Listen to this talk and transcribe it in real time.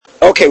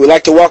Okay, we'd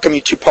like to welcome you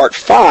to part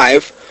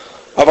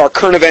 5 of our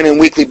current event and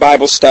weekly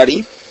Bible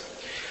study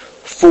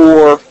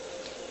for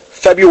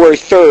February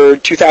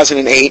 3rd,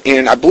 2008.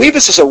 And I believe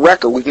this is a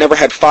record. We've never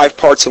had 5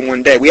 parts in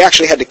one day. We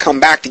actually had to come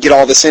back to get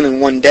all this in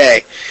one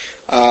day.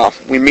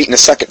 We're meeting a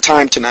second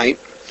time tonight.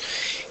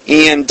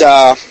 And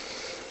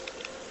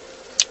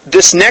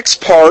this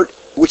next part,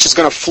 which is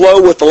going to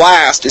flow with the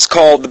last, is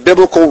called the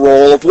biblical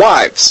role of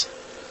wives.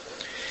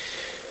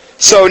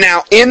 So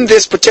now, in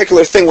this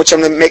particular thing, which I'm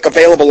going to make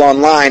available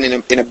online in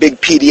a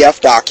big PDF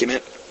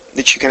document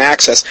that you can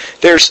access,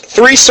 there's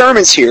 3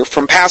 sermons here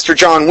from Pastor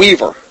John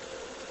Weaver.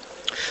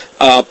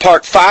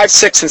 Part 5,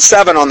 6, and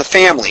 7 on the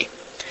family.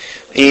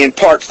 And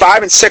part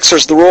 5 and 6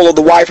 is the role of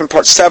the wife, and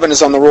part 7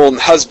 is on the role of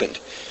the husband.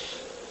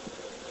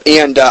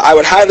 And I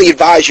would highly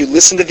advise you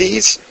listen to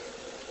these,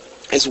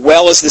 as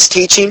well as this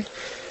teaching,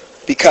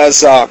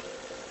 because,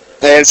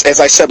 as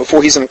I said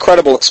before, he's an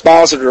incredible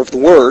expositor of the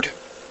Word.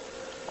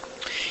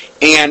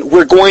 And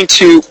we're going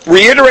to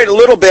reiterate a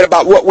little bit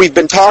about what we've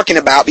been talking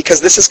about,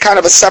 because this is kind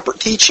of a separate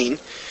teaching.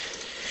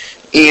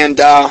 And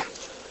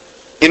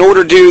in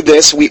order to do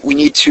this, we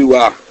need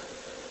to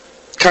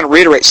kind of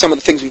reiterate some of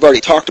the things we've already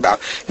talked about.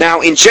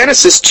 Now, in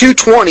Genesis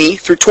 2:20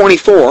 through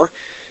 24,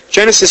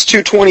 Genesis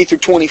 2:20 through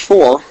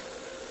 24,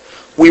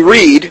 we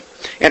read,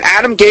 "And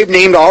Adam gave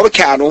name to all the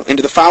cattle, and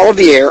to the fowl of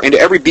the air, and to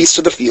every beast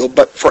of the field.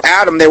 But for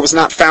Adam there was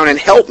not found an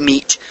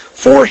helpmeet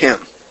for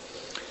him."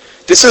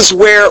 This is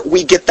where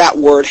we get that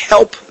word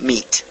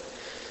helpmeet.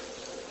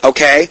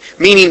 Okay?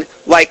 Meaning,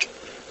 like,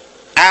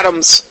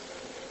 Adam's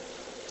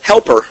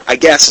helper, I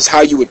guess is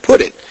how you would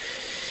put it.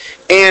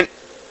 "And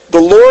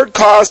the Lord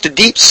caused a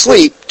deep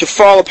sleep to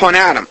fall upon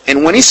Adam.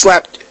 And when he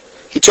slept,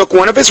 he took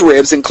one of his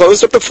ribs and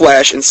closed up the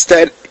flesh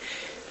instead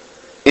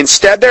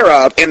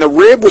thereof. And the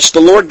rib which the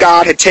Lord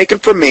God had taken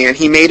from man,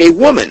 he made a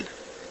woman,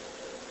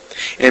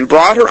 and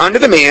brought her unto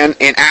the man.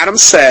 And Adam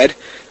said,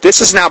 This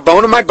is now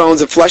bone of my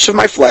bones and flesh of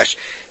my flesh.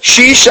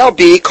 She shall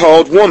be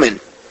called woman,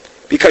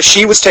 because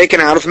she was taken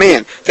out of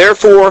man.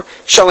 Therefore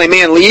shall a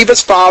man leave his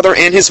father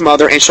and his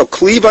mother, and shall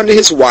cleave unto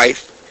his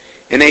wife,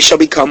 and they shall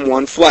become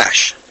one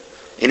flesh."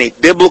 In a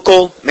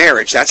biblical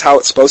marriage, that's how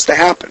it's supposed to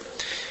happen.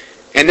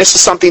 And this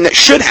is something that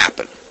should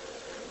happen.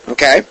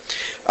 Okay?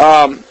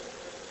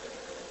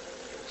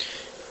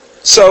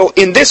 So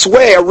in this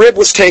way, a rib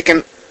was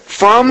taken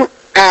from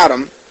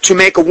Adam to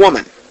make a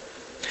woman.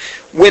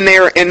 When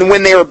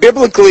they are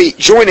biblically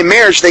joined in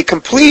marriage, they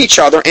complete each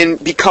other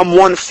and become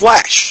one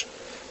flesh.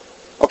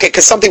 Okay,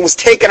 because something was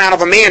taken out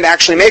of a man to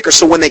actually make her.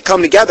 So when they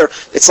come together,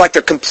 it's like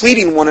they're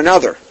completing one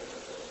another.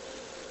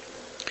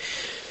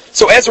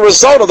 So as a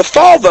result of the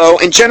fall, though,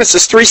 in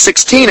Genesis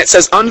 3:16, it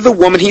says, "Unto the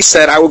woman he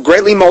said, I will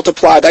greatly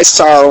multiply thy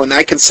sorrow and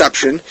thy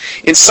conception.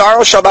 In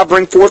sorrow shalt thou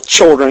bring forth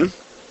children,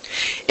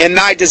 and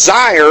thy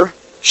desire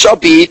shall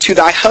be to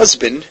thy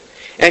husband,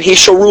 and he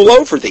shall rule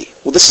over thee."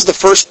 Well, this is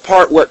the first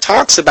part where it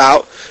talks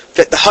about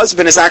that the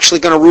husband is actually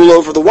going to rule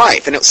over the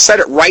wife. And it said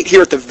it right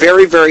here at the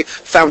very, very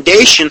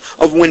foundation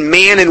of when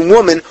man and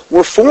woman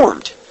were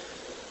formed.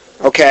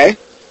 Okay?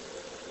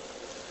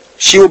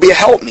 She will be a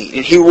helpmeet,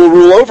 and he will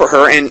rule over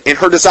her, and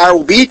her desire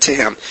will be to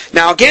him.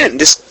 Now again,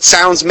 this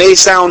may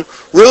sound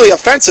really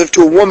offensive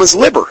to a woman's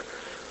liver.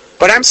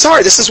 But I'm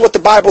sorry, this is what the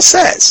Bible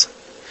says.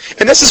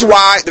 And this is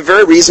the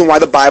very reason why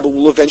the Bible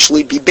will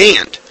eventually be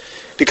banned.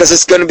 Because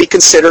it's going to be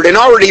considered, and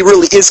already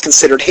really is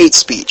considered, hate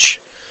speech.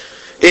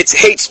 It's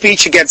hate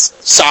speech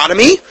against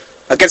sodomy,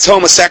 against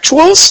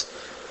homosexuals.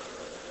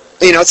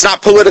 You know, it's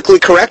not politically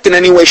correct in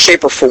any way,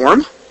 shape, or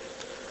form.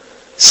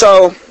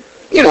 So,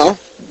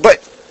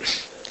 but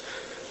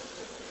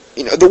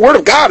the Word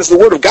of God is the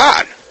Word of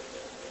God.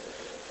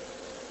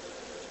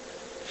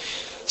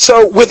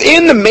 So,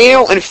 within the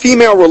male and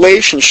female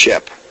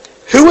relationship,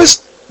 who is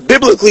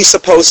biblically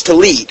supposed to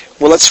lead?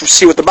 Well, let's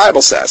see what the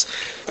Bible says.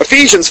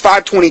 Ephesians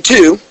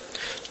 5:22,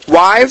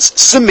 "Wives,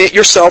 submit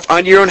yourself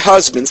unto your own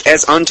husbands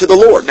as unto the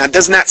Lord." Now,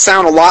 doesn't that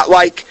sound a lot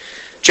like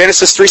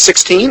Genesis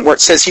 3:16, where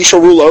it says, "He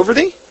shall rule over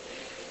thee"?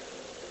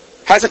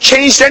 Hasn't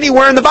changed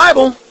anywhere in the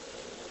Bible,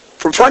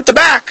 from front to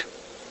back.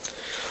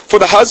 "For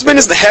the husband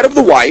is the head of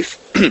the wife,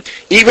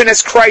 even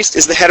as Christ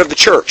is the head of the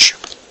church,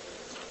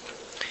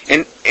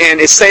 and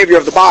is Savior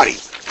of the body."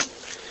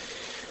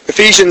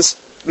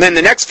 Then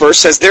the next verse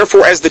says,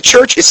 "Therefore, as the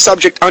church is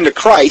subject unto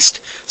Christ,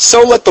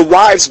 so let the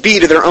wives be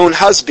to their own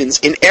husbands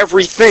in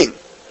everything."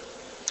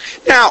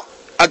 Now,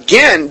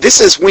 again, this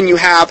is when you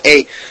have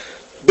a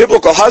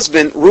biblical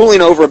husband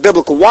ruling over a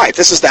biblical wife.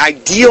 This is the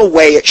ideal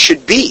way it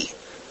should be.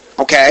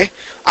 Okay?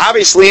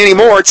 Obviously,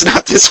 anymore, it's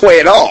not this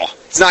way at all.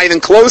 It's not even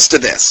close to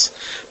this.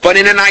 But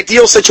in an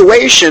ideal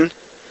situation,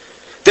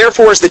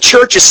 therefore, as the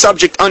church is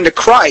subject unto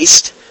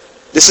Christ,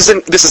 this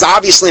is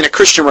obviously in a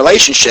Christian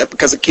relationship,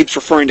 because it keeps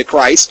referring to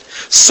Christ,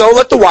 "so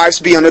let the wives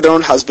be under their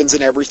own husbands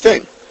in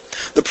everything."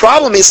 The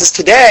problem is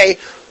today,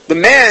 the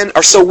men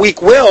are so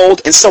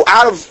weak-willed and so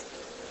out of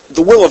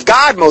the will of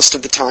God most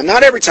of the time,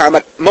 not every time,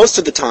 but most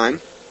of the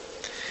time,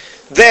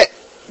 that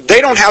they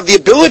don't have the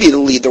ability to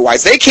lead their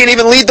wives. They can't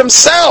even lead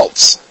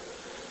themselves.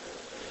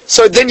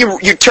 So then you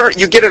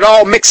get it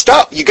all mixed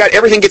up.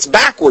 Everything gets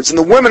backwards, and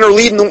the women are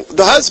leading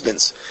the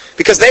husbands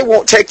because they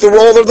won't take the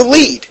role or the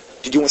lead.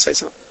 Did you want to say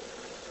something?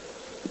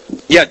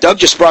 Yeah, Doug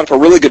just brought up a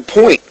really good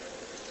point.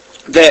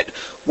 That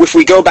if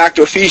we go back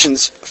to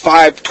Ephesians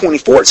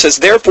 5:24, it says,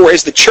 "Therefore,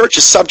 as the church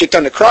is subject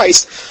unto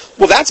Christ,"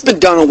 well, that's been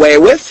done away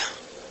with.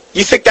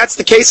 You think that's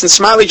the case in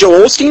Smiley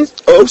Joel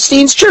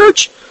Osteen's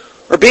church,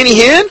 or Benny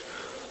Hinn,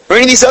 or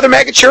any of these other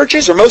mega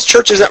churches, or most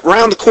churches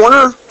around the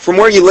corner from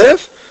where you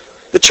live?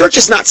 The church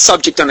is not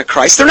subject unto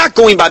Christ. They're not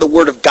going by the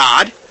Word of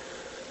God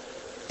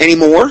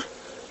anymore.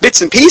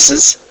 Bits and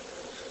pieces.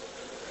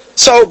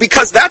 So,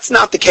 because that's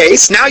not the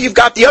case, now you've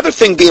got the other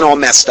thing being all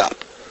messed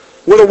up,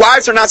 where the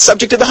wives are not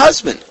subject to the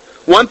husband.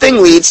 One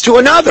thing leads to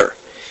another.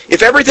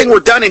 If everything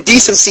were done in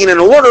decency and in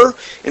order,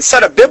 and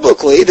set up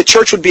biblically, the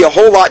church would be a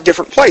whole lot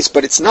different place,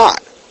 but it's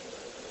not.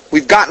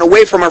 We've gotten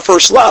away from our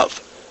first love,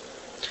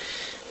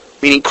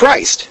 meaning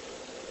Christ.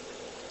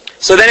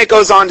 So then it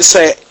goes on to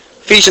say,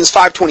 Ephesians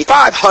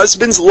 5:25,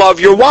 "Husbands, love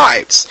your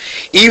wives,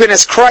 even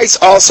as Christ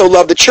also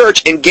loved the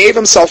church and gave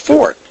himself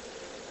for it."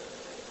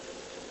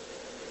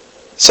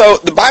 So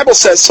the Bible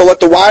says, so let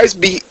the wives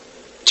be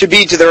to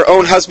their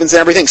own husbands and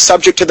everything,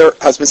 subject to their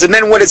husbands. And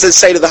then what does it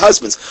say to the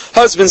husbands?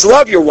 Husbands,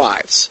 love your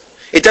wives.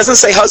 It doesn't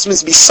say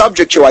husbands be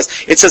subject to your wives.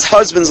 It says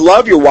husbands,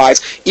 love your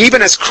wives,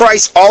 even as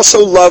Christ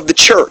also loved the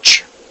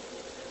church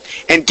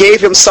and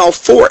gave himself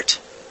for it.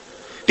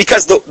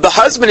 Because the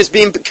husband is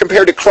being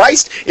compared to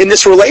Christ in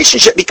this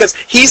relationship because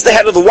he's the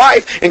head of the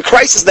wife and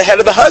Christ is the head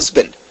of the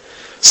husband.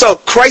 So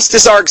Christ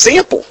is our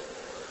example.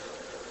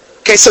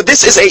 Okay, so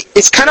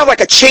it's kind of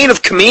like a chain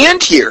of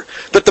command here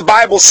that the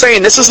Bible's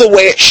saying this is the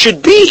way it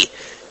should be.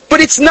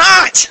 But it's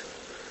not.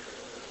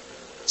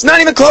 It's not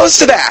even close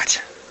to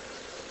that.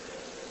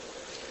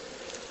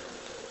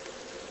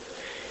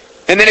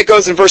 And then it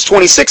goes in verse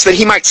 26, that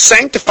he might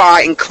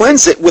sanctify and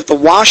cleanse it with the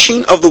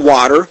washing of the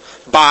water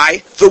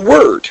by the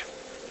word.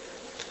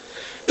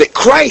 That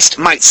Christ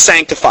might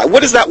sanctify.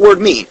 What does that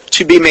word mean?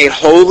 To be made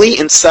holy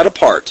and set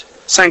apart.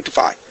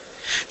 Sanctify.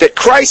 That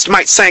Christ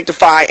might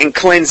sanctify and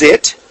cleanse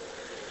it.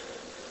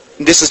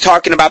 This is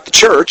talking about the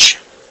church,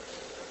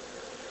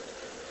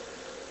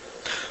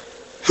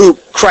 who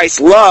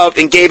Christ loved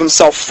and gave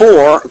himself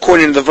for,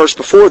 according to the verse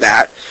before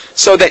that,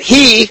 so that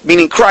he,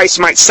 meaning Christ,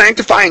 might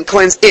sanctify and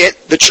cleanse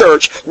it, the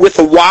church, with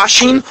the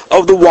washing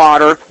of the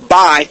water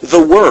by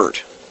the word.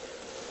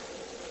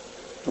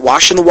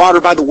 Washing the water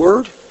by the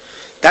word?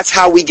 That's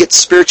how we get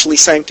spiritually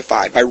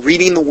sanctified, by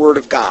reading the word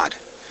of God.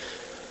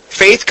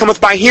 Faith cometh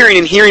by hearing,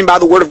 and hearing by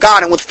the word of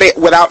God, and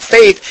without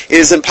faith it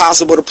is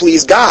impossible to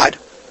please God.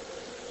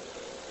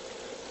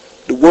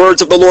 The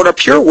words of the Lord are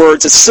pure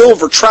words, as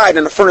silver tried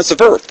in a furnace of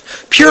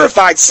earth,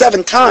 purified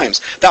 7 times.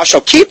 Thou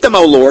shalt keep them,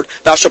 O Lord,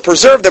 thou shalt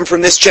preserve them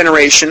from this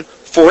generation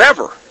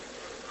forever.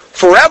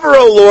 Forever,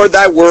 O Lord,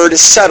 thy word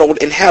is settled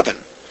in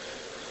heaven.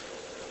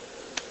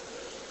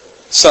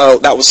 So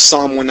that was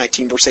Psalm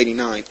 119, verse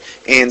 89.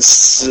 And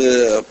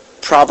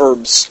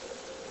Proverbs,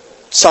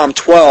 Psalm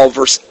 12,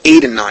 verse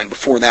 8 and 9.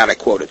 Before that I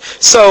quoted.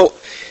 So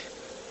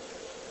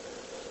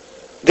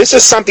this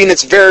is something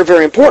that's very,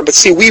 very important. But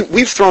see,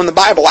 we've thrown the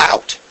Bible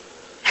out.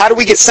 How do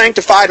we get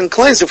sanctified and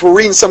cleansed if we're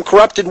reading some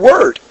corrupted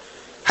word?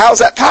 How is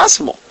that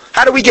possible?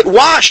 How do we get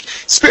washed?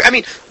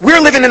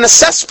 We're living in a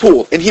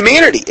cesspool in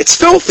humanity. It's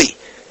filthy.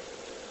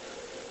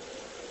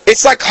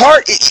 It's like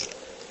hard.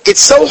 It's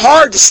so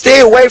hard to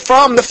stay away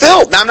from the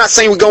filth. Now, I'm not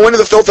saying we go into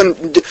the filth,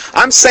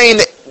 I'm saying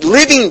that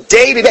living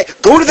day to day,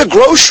 go to the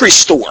grocery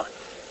store.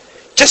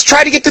 Just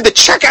try to get to the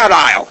checkout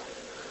aisle.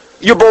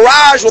 You're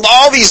barraged with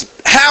all these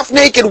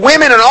half-naked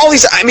women and all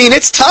these.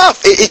 It's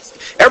tough.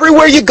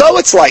 Everywhere you go,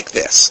 it's like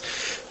this.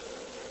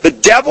 The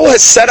devil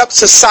has set up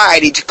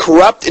society to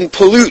corrupt and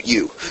pollute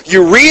you.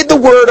 You read the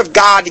Word of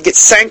God to get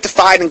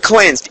sanctified and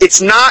cleansed.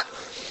 It's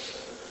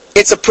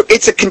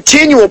a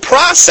continual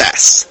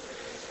process.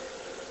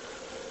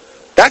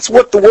 That's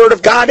what the Word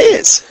of God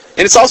is.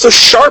 And it's also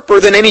sharper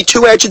than any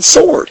two-edged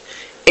sword,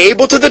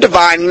 able to the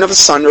dividing of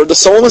asunder of the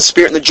soul and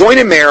spirit and the joint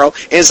and marrow,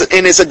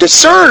 and is a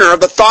discerner of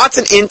the thoughts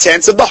and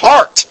intents of the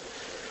heart.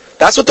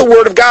 That's what the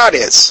Word of God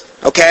is.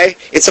 Okay?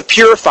 It's a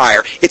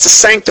purifier. It's a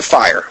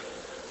sanctifier.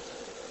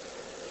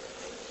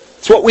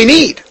 It's what we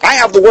need. I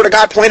have the Word of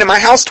God playing in my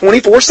house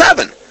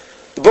 24/7.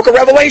 The book of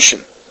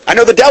Revelation. I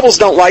know the devils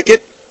don't like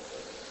it.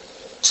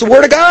 It's the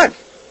Word of God.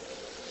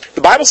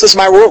 The Bible says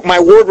my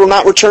word will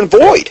not return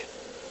void.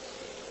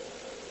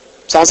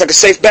 Sounds like a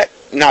safe bet.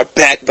 Not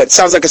bet, but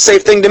sounds like a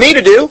safe thing to me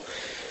to do.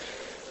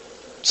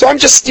 So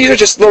these are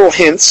just little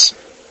hints.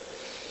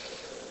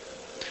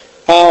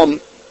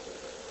 And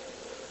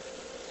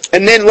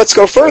then let's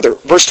go further.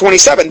 Verse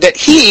 27, that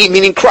he,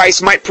 meaning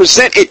Christ, might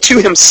present it to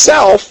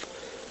himself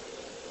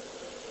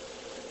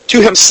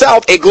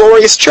a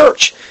glorious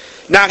church,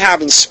 not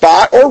having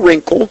spot or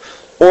wrinkle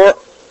or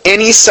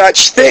any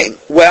such thing.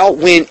 Well,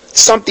 when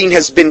something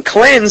has been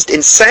cleansed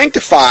and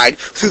sanctified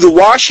through the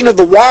washing of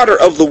the water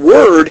of the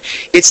Word,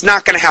 it's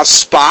not going to have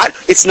spot,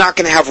 it's not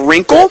going to have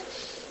wrinkle,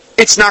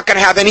 it's not going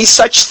to have any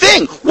such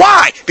thing.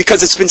 Why?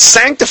 Because it's been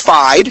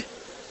sanctified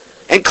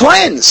and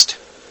cleansed.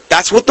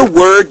 That's what the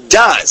Word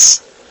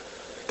does.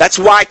 That's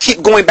why I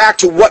keep going back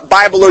to what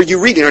Bible are you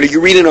reading? Are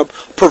you reading a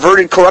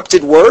perverted,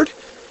 corrupted Word?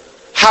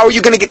 How are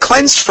you going to get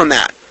cleansed from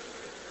that?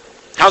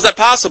 How's that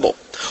possible?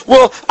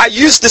 Well, I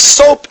used this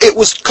soap. It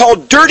was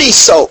called dirty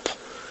soap.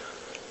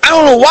 I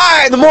don't know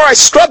why. The more I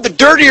scrubbed, the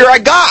dirtier I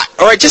got.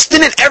 Or I just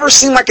didn't ever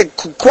seem like I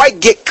could quite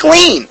get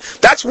clean.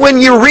 That's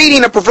when you're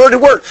reading a perverted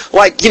word.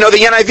 Like, the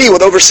NIV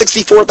with over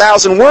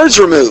 64,000 words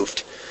removed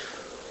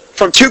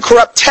from two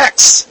corrupt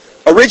texts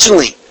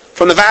originally,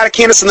 from the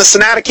Vaticanus and the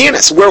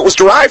Sinaiticus, where it was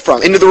derived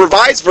from, into the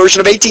Revised Version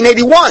of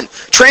 1881,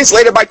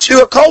 translated by two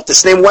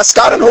occultists named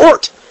Westcott and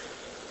Hort.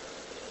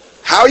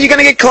 How are you going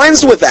to get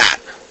cleansed with that?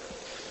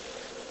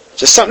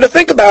 Just something to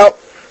think about.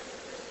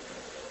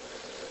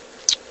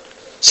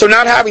 So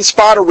not having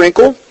spot or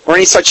wrinkle or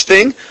any such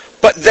thing,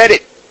 but that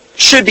it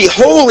should be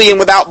holy and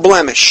without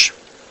blemish.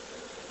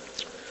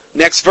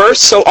 Next verse,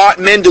 so ought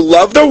men to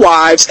love their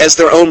wives as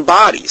their own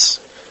bodies.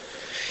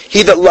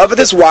 He that loveth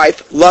his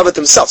wife loveth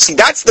himself. See,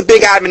 that's the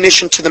big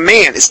admonition to the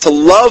man, is to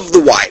love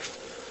the wife.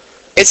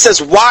 It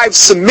says, wives,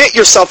 submit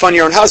yourself unto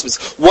your own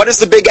husbands. What is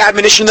the big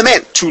admonition to the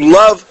man? To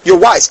love your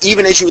wives,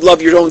 even as you would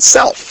love your own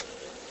self.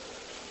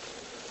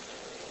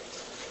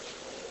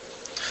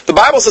 The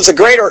Bible says a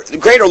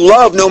greater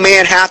love no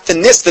man hath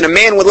than this, that a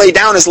man would lay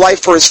down his life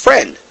for his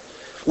friend.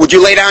 Would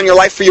you lay down your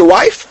life for your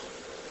wife?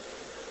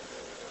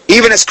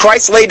 Even as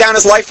Christ laid down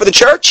his life for the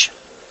church?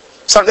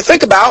 Something to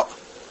think about.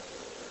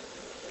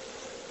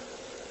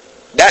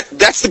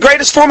 That's the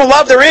greatest form of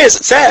love there is,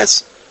 it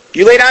says.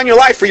 You lay down your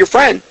life for your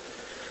friend.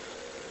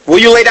 Will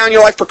you lay down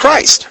your life for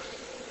Christ?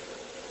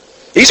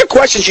 These are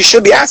questions you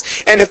should be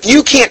asked. And if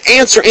you can't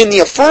answer in the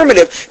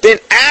affirmative, then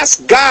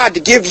ask God to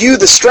give you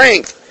the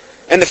strength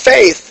and the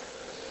faith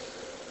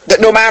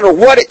that no matter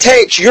what it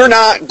takes, you're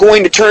not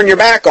going to turn your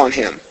back on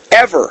Him.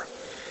 Ever.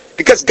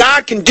 Because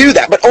God can do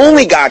that, but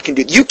only God can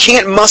do it. You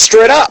can't muster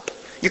it up.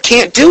 You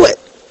can't do it.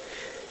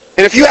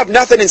 And if you have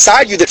nothing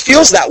inside you that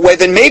feels that way,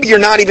 then maybe you're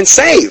not even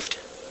saved.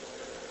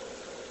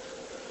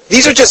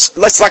 These are just,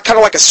 like kind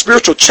of like a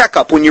spiritual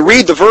checkup. When you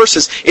read the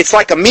verses, it's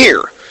like a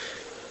mirror.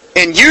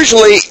 And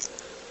usually,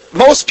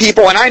 most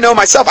people, and I know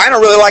myself, I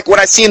don't really like what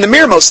I see in the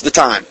mirror most of the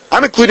time.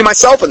 I'm including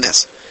myself in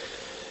this.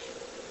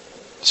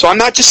 So I'm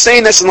not just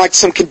saying this in like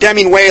some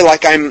condemning way,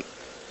 like I'm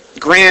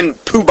Grand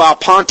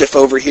Poobah Pontiff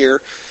over here,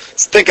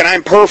 thinking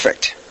I'm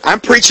perfect. I'm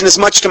preaching as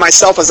much to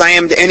myself as I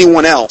am to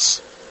anyone else.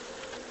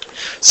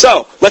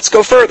 So, let's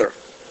go further.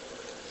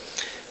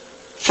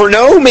 For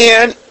no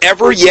man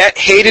ever yet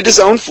hated his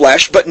own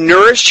flesh, but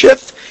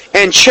nourisheth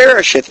and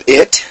cherisheth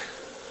it,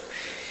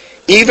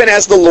 even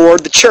as the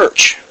Lord the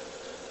church.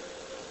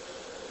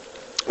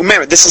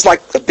 Remember, this is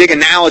like a big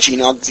analogy,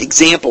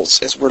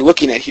 examples as we're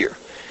looking at here.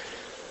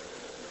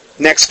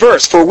 Next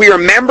verse, for we are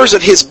members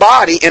of His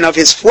body and of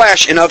His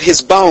flesh and of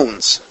His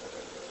bones.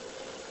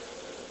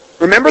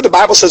 Remember, the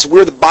Bible says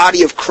we're the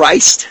body of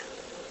Christ.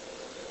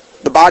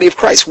 The body of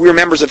Christ. We're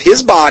members of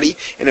His body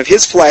and of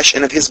His flesh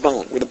and of His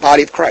bone. We're the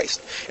body of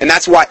Christ. And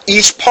that's why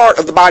each part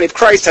of the body of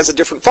Christ has a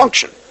different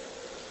function.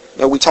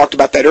 We talked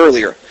about that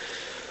earlier.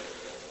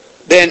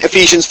 Then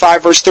Ephesians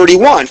 5 verse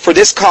 31, for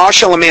this cause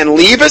shall a man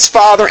leave his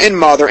father and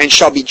mother and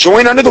shall be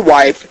joined unto the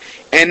wife,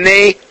 and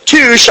they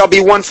two shall be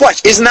one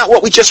flesh. Isn't that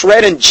what we just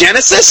read in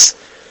Genesis?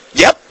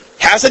 Yep.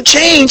 Hasn't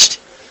changed.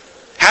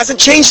 Hasn't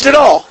changed at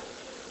all.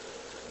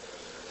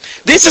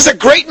 This is a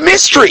great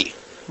mystery,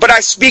 but I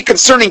speak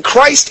concerning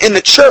Christ in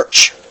the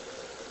church.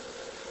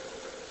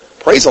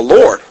 Praise the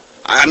Lord.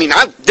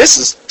 This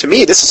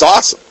is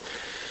awesome.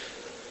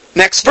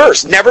 Next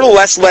verse.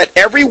 Nevertheless, let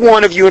every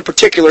one of you in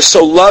particular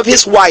so love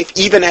his wife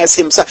even as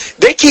himself.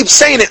 They keep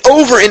saying it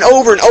over and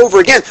over and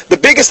over again. The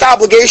biggest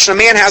obligation a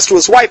man has to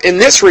his wife in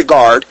this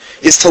regard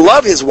is to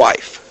love his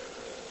wife.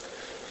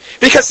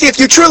 Because see, if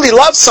you truly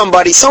love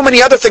somebody, so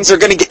many other things are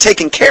going to get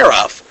taken care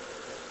of.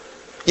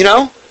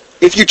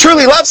 If you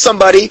truly love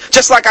somebody,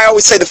 just like I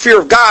always say the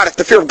fear of God, if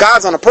the fear of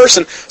God's on a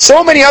person,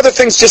 so many other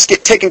things just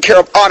get taken care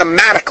of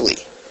automatically.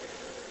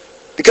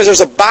 Because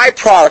there's a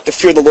byproduct of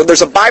fear of the Lord.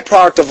 There's a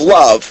byproduct of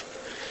love.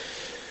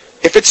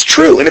 If it's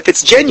true and if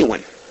it's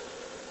genuine.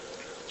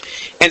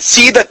 And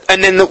see that,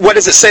 and then what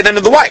does it say then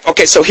to the wife?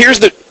 Okay, so here's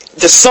to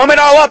sum it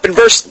all up in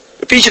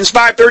Ephesians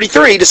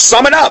 5:33, to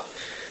sum it up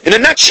in a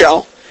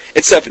nutshell,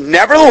 it says,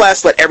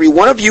 nevertheless, let every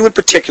one of you in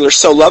particular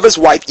so love his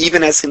wife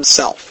even as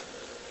himself.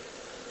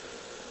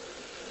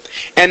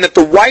 And that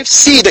the wife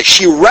see that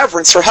she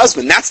reverence her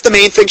husband. That's the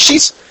main thing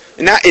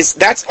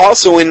that's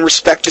also in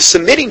respect to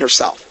submitting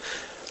herself.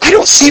 I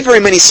don't see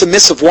very many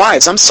submissive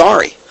wives. I'm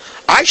sorry.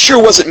 I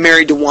sure wasn't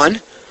married to one.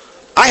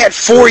 I had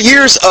 4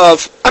 years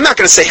of, I'm not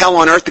going to say hell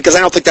on earth because I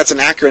don't think that's an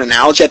accurate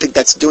analogy. I think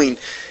that's doing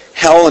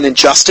hell and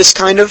injustice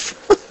kind of.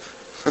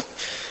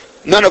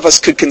 None of us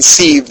could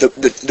conceive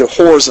the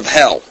horrors of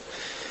hell.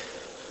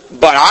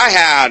 But I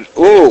had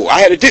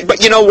to do,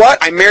 but you know what?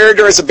 I married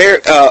her as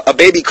a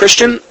baby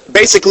Christian,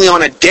 basically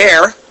on a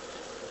dare.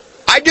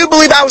 I do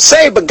believe I was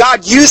saved, but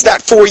God used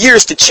that 4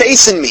 years to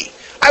chasten me.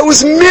 I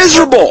was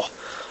miserable.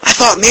 I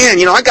thought, man,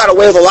 I got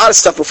away with a lot of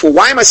stuff before.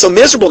 Why am I so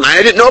miserable now?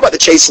 I didn't know about the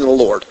chastening of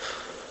the Lord.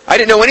 I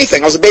didn't know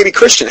anything. I was a baby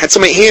Christian. I had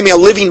somebody hand me a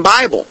living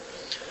Bible.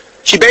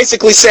 She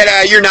basically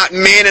said, you're not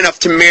man enough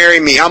to marry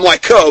me. I'm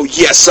like, oh,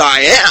 yes, I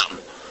am.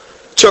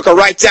 Took her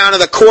right down to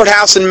the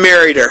courthouse and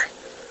married her.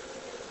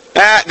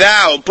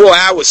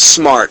 That was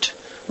smart.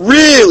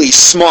 Really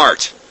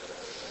smart.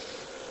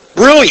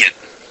 Brilliant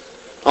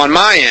on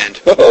my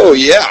end. Oh,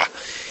 yeah.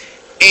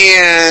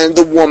 And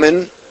the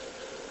woman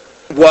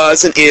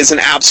was and is an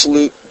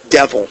absolute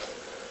devil.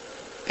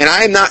 And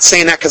I am not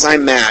saying that because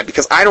I'm mad,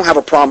 because I don't have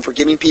a problem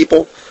forgiving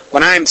people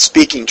when I'm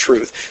speaking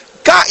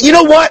truth. God, you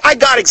know what? I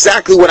got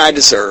exactly what I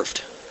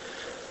deserved.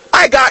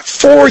 I got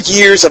 4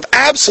 years of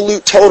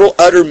absolute, total,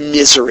 utter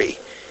misery.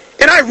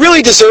 And I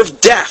really deserved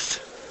death.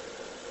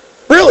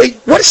 Really?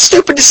 What a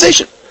stupid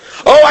decision.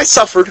 Oh, I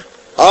suffered.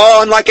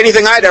 Oh, unlike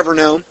anything I'd ever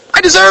known.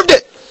 I deserved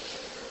it.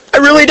 I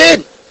really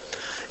did.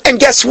 And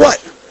guess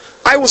what?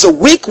 I was a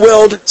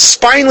weak-willed,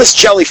 spineless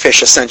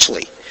jellyfish,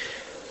 essentially.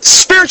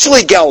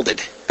 Spiritually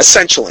gelded,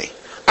 essentially.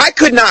 I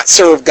could not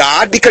serve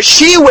God because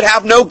she would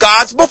have no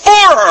gods before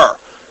her.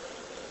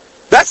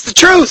 That's the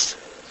truth.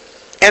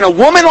 And a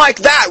woman like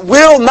that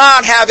will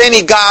not have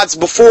any gods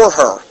before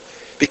her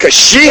because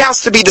she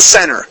has to be the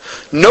center.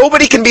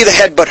 Nobody can be the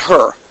head but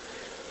her.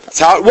 That's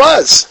how it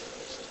was.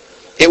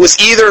 It was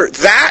either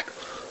that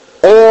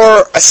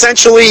or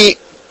essentially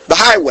the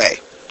highway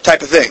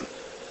type of thing.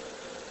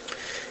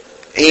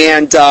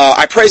 And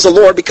I praise the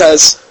Lord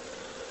because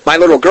my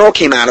little girl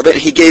came out of it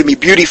and He gave me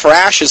beauty for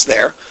ashes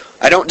there.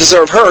 I don't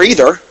deserve her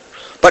either,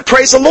 but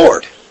praise the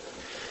Lord.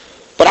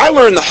 But I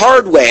learned the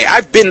hard way.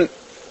 I've been,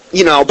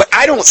 but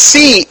I don't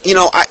see,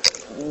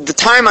 the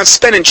time I've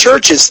spent in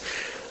churches,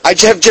 I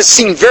have just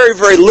seen very,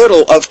 very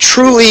little of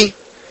truly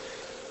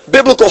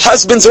biblical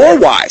husbands or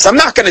wives. I'm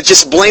not going to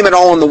just blame it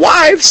all on the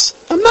wives.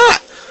 I'm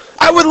not.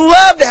 I would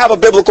love to have a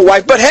biblical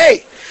wife, but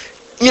hey,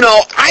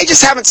 I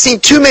just haven't seen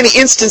too many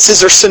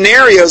instances or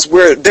scenarios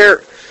where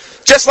they're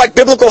just like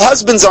biblical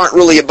husbands aren't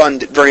really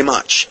abundant very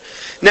much.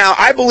 Now,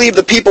 I believe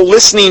the people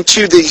listening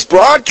to these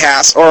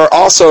broadcasts are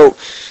also,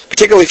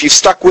 particularly if you've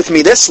stuck with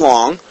me this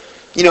long,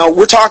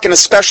 we're talking a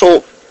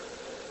special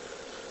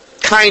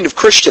kind of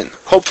Christian.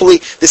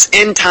 Hopefully, this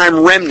end-time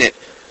remnant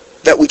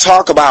that we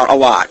talk about a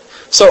lot.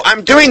 So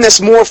I'm doing this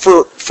more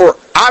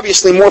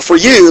obviously more for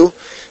you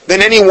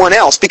than anyone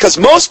else, because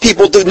most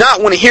people do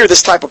not want to hear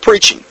this type of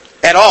preaching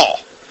at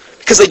all.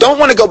 Because they don't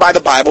want to go by the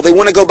Bible. They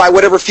want to go by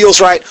whatever feels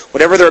right,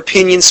 whatever their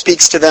opinion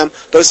speaks to them,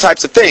 those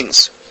types of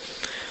things.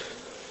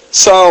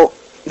 So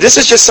this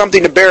is just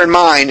something to bear in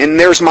mind, and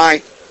there's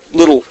my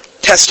little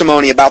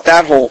testimony about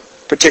that whole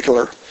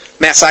particular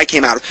mess I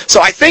came out of.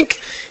 So I think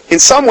in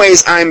some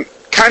ways I'm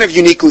kind of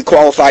uniquely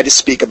qualified to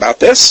speak about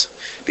this,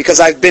 because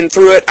I've been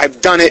through it,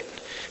 I've done it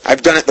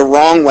the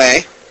wrong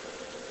way,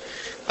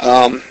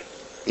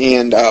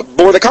 and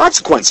bore the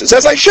consequences,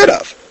 as I should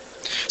have.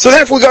 So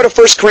then if we go to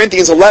 1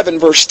 Corinthians 11,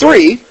 verse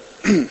 3,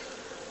 1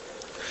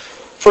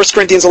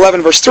 Corinthians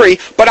 11, verse 3,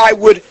 but I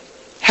would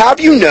have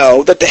you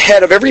know that the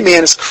head of every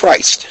man is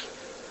Christ,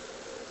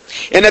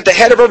 and that the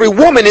head of every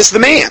woman is the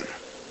man,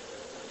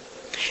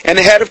 and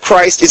the head of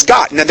Christ is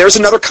God. Now there's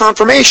another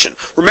confirmation.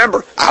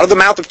 Remember, out of the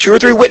mouth of 2 or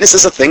 3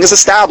 witnesses a thing is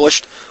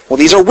established. Well,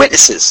 these are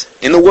witnesses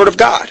in the Word of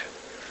God.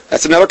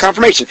 That's another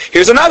confirmation.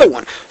 Here's another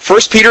one.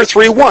 1 Peter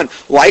 3:1.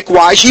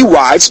 Likewise, ye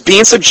wives, be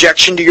in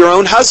subjection to your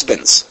own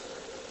husbands,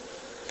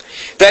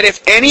 that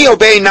if any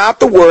obey not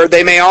the word,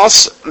 they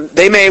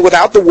may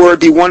without the word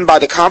be won by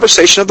the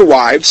conversation of the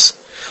wives,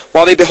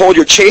 while they behold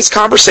your chaste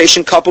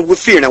conversation coupled with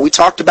fear. Now we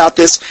talked about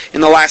this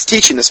in the last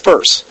teaching, this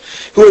verse.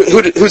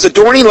 Whose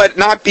adorning let it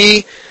not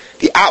be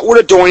the outward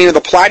adorning of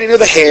the plaiting of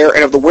the hair,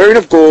 and of the wearing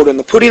of gold, and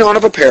the putting on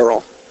of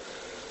apparel,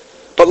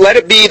 but let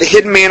it be the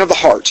hidden man of the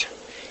heart,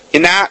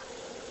 in that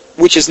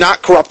which is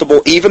not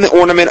corruptible, even the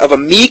ornament of a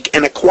meek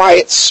and a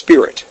quiet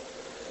spirit,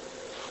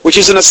 which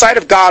is in the sight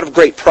of God of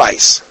great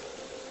price.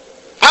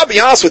 I'll be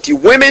honest with you,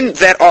 women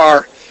that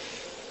are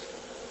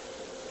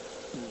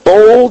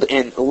bold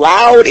and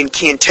loud and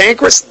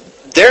cantankerous,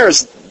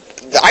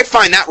 I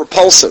find that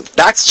repulsive.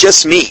 That's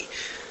just me.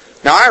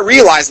 Now I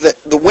realize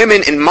that the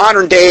women in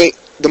modern day,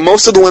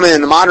 most of the women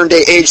in the modern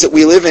day age that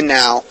we live in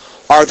now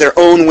are their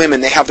own women.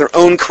 They have their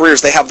own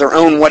careers. They have their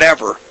own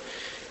whatever.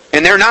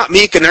 And they're not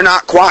meek and they're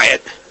not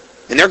quiet.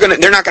 And they're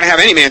not going to have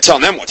any man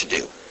telling them what to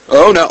do.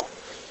 Oh no.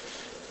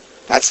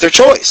 That's their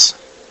choice.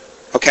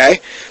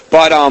 Okay?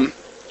 But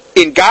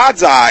in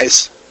God's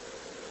eyes,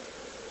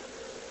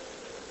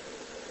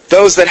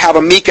 those that have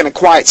a meek and a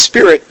quiet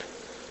spirit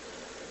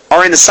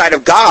are in the sight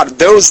of God.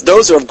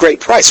 Those are of great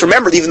price.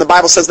 Remember, even the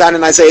Bible says that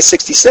in Isaiah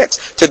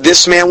 66. To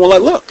this man will I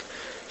look,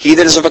 he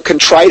that is of a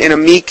contrite and a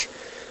meek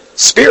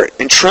spirit,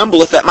 and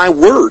trembleth at my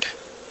word.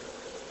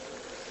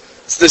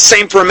 It's the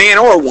same for a man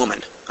or a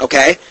woman.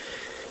 Okay?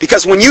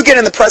 Because when you get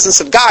in the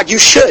presence of God, you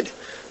should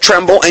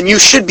tremble, and you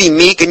should be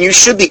meek, and you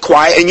should be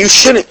quiet, and you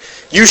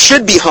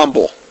should be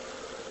humble,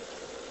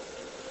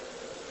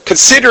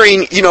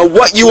 considering,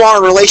 what you are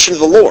in relation to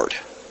the Lord.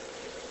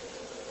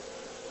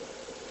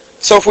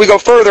 So if we go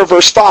further,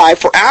 verse 5,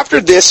 for after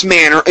this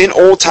manner in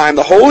old time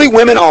the holy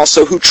women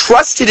also, who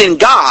trusted in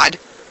God,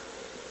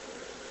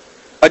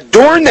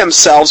 adorn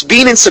themselves,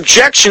 being in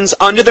subjections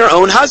unto their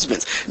own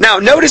husbands. Now,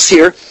 notice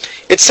here,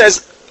 it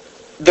says,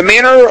 the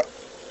manner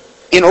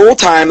in old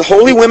time, the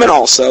holy women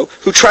also,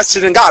 who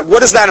trusted in God. What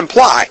does that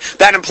imply?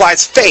 That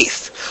implies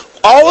faith.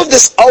 All of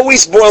this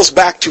always boils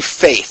back to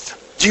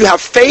faith. Do you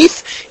have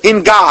faith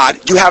in God?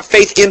 Do you have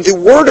faith in the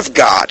Word of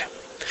God?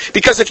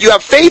 Because if you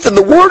have faith in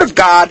the Word of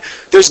God,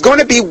 there's going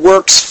to be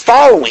works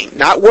following.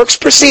 Not works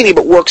preceding,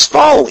 but works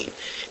following.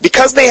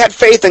 Because they had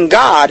faith in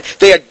God,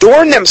 they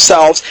adorned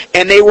themselves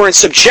and they were in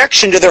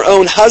subjection to their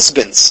own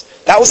husbands.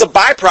 That was a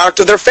byproduct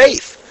of their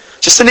faith.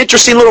 Just an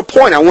interesting little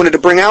point I wanted to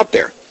bring out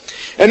there.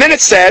 And then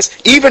it says,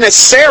 even as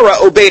Sarah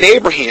obeyed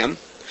Abraham,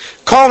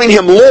 calling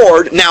him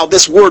Lord. Now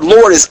this word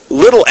Lord is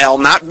little l,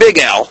 not big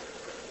L.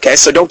 Okay,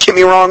 so don't get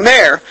me wrong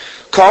there.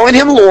 Calling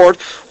him Lord.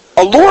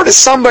 A Lord is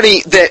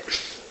somebody that,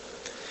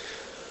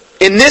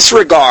 in this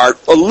regard,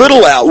 a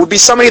little l would be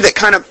somebody that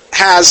kind of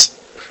has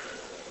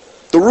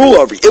the rule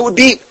over you. It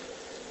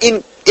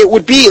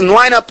would be in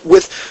line up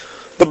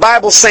with the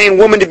Bible saying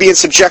woman to be in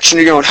subjection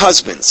to your own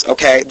husbands.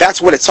 Okay,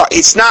 that's what it's.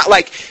 It's not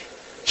like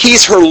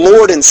he's her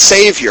Lord and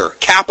Savior,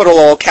 capital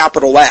O,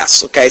 capital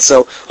S. Okay,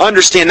 so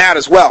understand that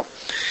as well.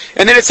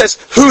 And then it says,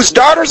 whose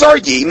daughters are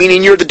ye,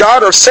 meaning you're the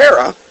daughter of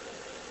Sarah,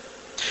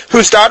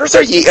 whose daughters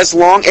are ye, as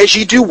long as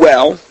ye do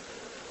well,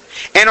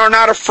 and are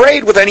not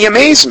afraid with any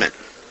amazement.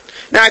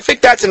 Now I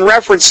think that's in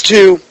reference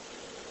to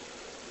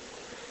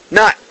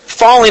not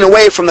falling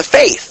away from the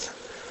faith.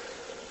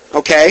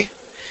 Okay?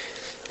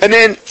 And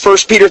then 1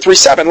 Peter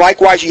 3:7,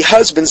 likewise ye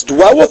husbands,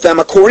 dwell with them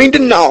according to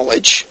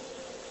knowledge,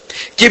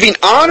 giving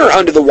honor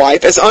unto the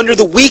wife as under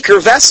the weaker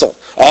vessel.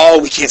 Oh,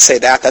 we can't say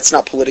that. That's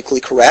not politically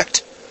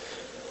correct.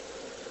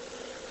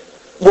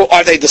 Well,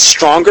 are they the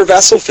stronger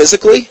vessel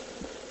physically?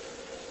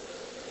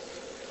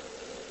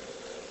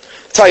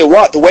 I'll tell you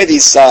what, the way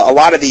these a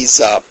lot of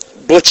these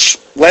butch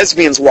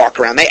lesbians walk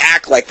around, they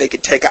act like they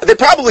could take out. They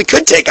probably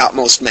could take out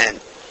most men.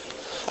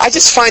 I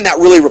just find that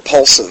really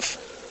repulsive.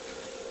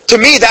 To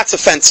me, that's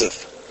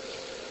offensive.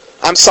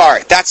 I'm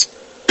sorry. That's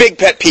big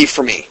pet peeve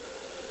for me.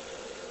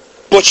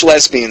 Butch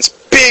lesbians.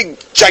 Big,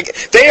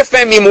 they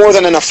offend me more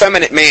than an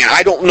effeminate man.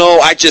 I don't know.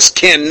 I just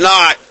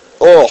cannot.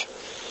 Oh.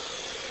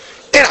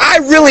 And I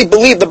really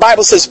believe the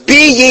Bible says,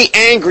 be ye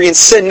angry and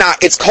sin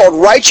not. It's called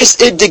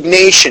righteous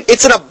indignation.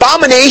 It's an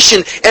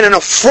abomination and an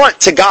affront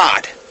to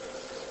God.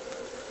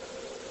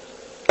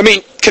 I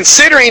mean,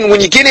 considering when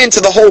you get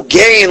into the whole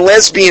gay and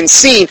lesbian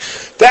scene,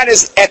 that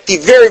is at the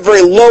very,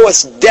 very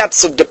lowest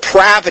depths of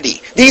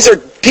depravity. These are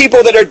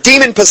people that are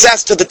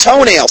demon-possessed to the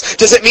toenails.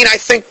 Does it mean I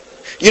think,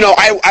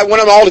 I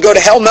want them all to go to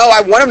hell? No,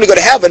 I want them to go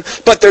to heaven,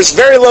 but there's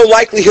very low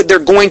likelihood they're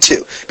going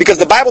to. Because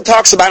the Bible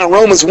talks about in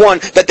Romans 1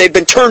 that they've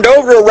been turned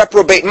over to a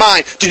reprobate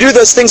mind to do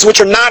those things which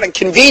are not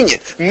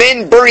inconvenient.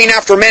 Men burning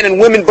after men and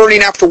women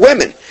burning after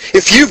women.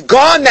 If you've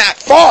gone that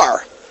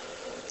far,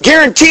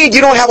 guaranteed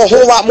you don't have a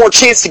whole lot more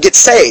chance to get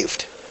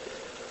saved.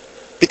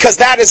 Because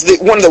that is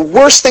one of the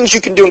worst things you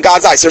can do in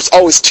God's eyes. There's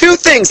always two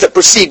things that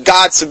precede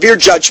God's severe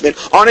judgment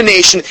on a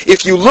nation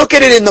if you look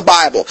at it in the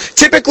Bible.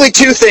 Typically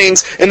two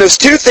things, and those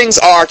two things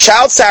are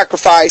child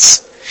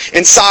sacrifice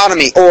and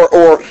sodomy,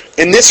 or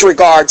in this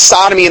regard,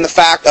 sodomy in the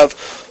fact of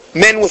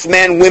men with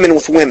men, women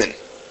with women.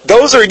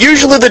 Those are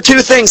usually the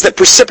two things that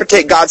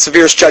precipitate God's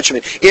severest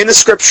judgment in the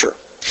Scripture.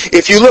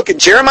 If you look at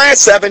Jeremiah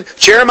 7,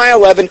 Jeremiah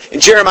 11,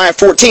 and Jeremiah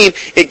 14,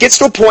 it gets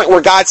to a point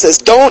where God says,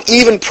 don't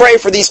even pray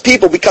for these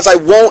people because I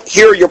won't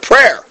hear your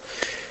prayer.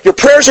 Your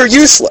prayers are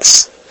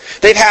useless.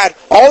 They've had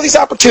all these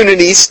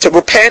opportunities to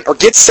repent or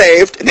get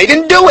saved, and they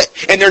didn't do it,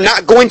 and they're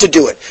not going to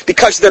do it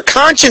because their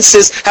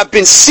consciences have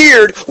been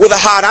seared with a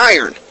hot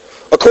iron.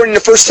 According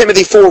to 1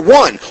 Timothy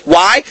 4:1.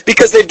 Why?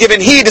 Because they've given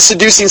heed to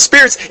seducing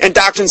spirits and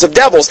doctrines of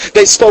devils.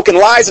 They've spoken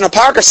lies and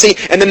hypocrisy,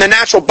 and then the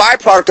natural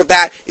byproduct of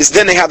that is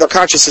then they have their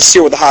consciences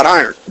seared with a hot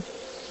iron.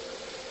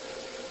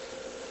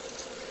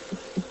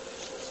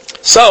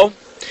 So,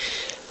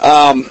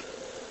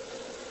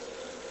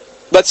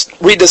 let's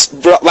read this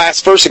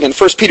last verse again.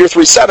 1 Peter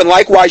 3:7.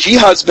 Likewise, ye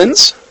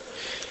husbands,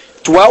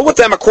 dwell with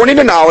them according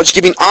to knowledge,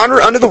 giving honor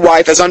unto the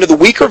wife as unto the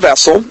weaker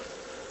vessel,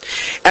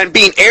 and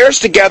being heirs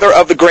together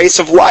of the grace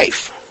of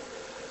life,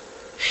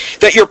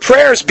 that your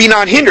prayers be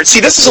not hindered. See,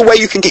 this is a way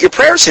you can get your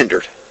prayers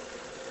hindered.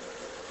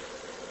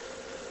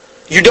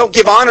 You don't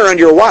give honor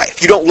unto your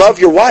wife. You don't love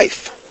your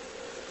wife.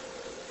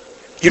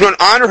 You don't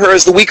honor her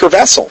as the weaker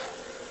vessel.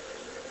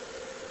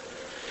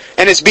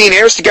 And it's being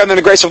heirs together in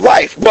the grace of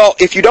life. Well,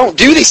 if you don't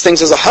do these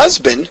things as a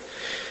husband,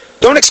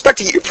 don't expect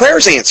to get your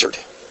prayers answered.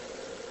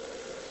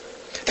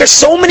 There's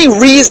so many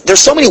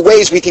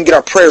ways we can get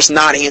our prayers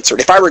not answered.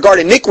 If I regard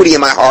iniquity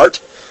in my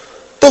heart,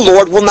 the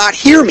Lord will not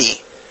hear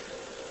me.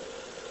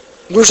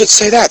 Where does it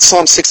say that?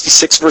 Psalm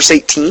 66, verse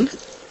 18.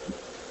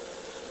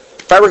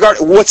 If I regard,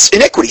 what's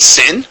iniquity?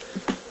 Sin.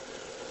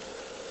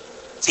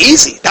 It's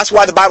easy. That's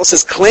why the Bible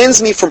says,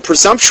 cleanse me from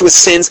presumptuous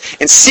sins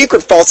and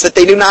secret faults, that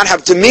they do not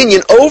have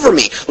dominion over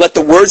me. Let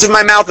the words of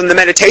my mouth and the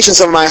meditations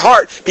of my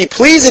heart be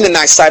pleasing in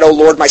thy sight, O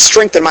Lord, my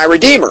strength and my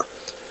Redeemer.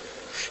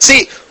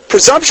 See,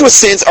 presumptuous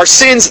sins are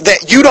sins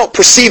that you don't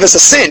perceive as a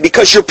sin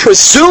because you're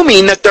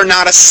presuming that they're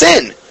not a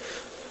sin.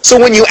 So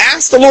when you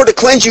ask the Lord to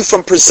cleanse you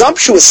from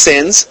presumptuous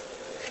sins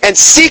and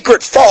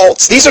secret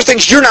faults, these are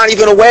things you're not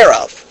even aware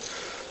of.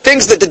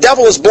 Things that the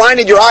devil has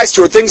blinded your eyes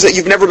to, or things that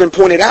you've never been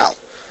pointed out.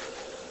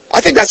 I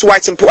think that's why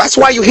it's important. That's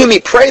why you hear me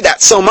pray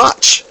that so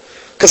much.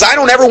 Because I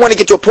don't ever want to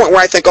get to a point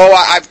where I think,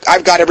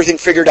 I've got everything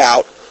figured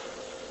out.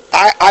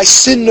 I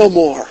sin no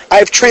more. I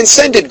have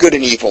transcended good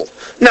and evil.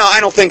 No, I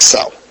don't think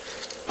so.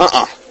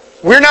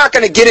 We're not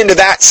going to get into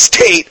that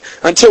state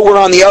until we're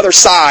on the other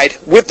side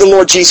with the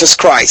Lord Jesus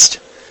Christ.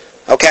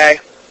 Okay?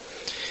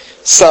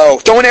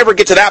 So, don't ever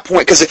get to that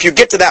point, because if you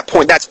get to that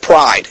point, that's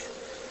pride.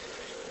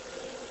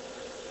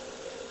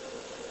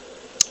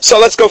 So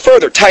let's go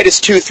further. Titus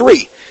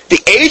 2:3. The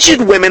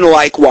aged women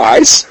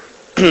likewise,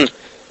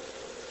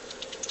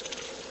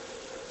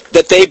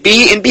 that they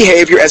be in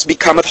behavior as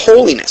becometh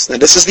holiness. Now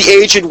this is the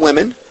aged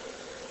women.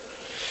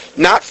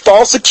 Not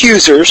false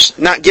accusers,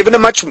 not given to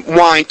much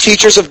wine,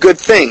 teachers of good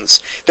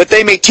things, that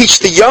they may teach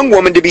the young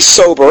woman to be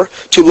sober,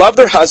 to love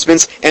their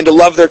husbands, and to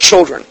love their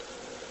children.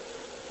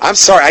 I'm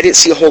sorry, I didn't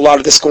see a whole lot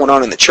of this going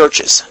on in the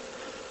churches.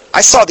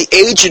 I saw the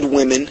aged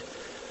women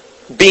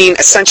being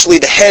essentially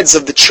the heads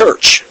of the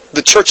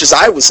churches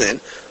I was in.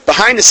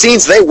 Behind the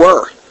scenes, they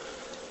were.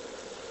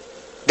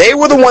 They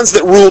were the ones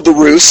that ruled the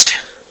roost.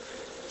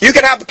 You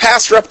could have the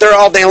pastor up there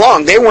all day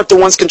long. They weren't the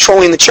ones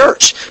controlling the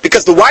church.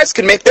 Because the wives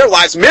could make their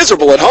lives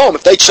miserable at home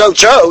if they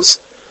chose.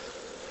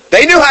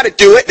 They knew how to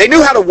do it. They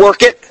knew how to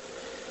work it.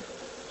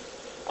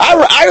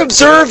 I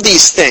observed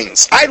these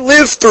things. I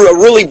lived through a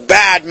really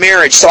bad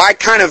marriage, so I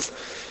kind of,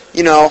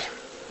 and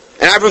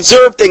I've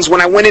observed things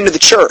when I went into the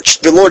church.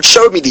 The Lord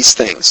showed me these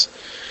things.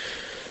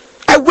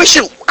 I wish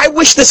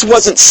this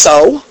wasn't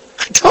so.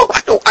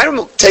 I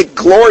don't take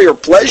glory or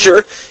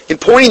pleasure in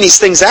pointing these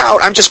things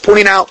out. I'm just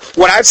pointing out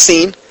what I've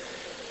seen.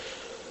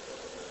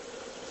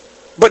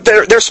 But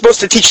they're supposed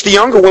to teach the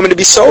younger women to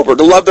be sober,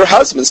 to love their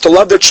husbands, to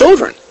love their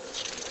children.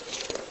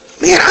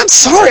 Man, I'm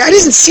sorry, I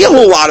didn't see a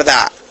whole lot of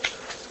that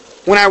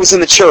when I was in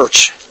the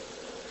church.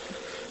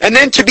 And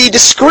then to be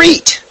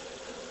discreet,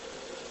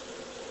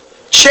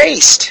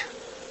 chaste,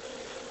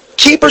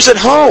 keepers at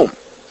home,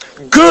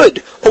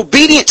 good,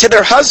 obedient to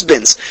their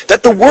husbands,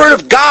 that the word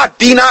of God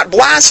be not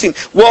blasphemed.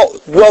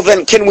 Well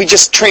then can we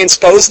just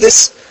transpose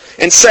this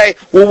and say,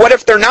 well, what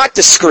if they're not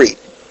discreet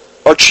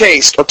or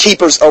chaste or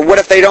keepers, or what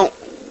if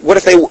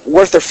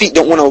their feet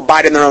don't want to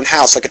abide in their own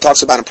house, like it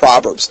talks about in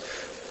Proverbs?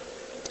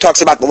 It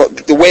talks about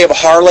the way of a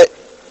harlot.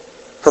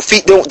 Her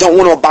feet don't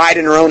want to abide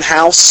in her own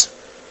house.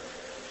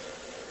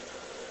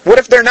 What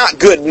if they're not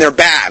good and they're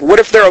bad? What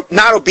if they're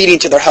not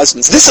obedient to their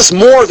husbands? This is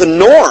more the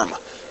norm.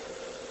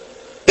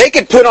 They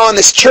could put on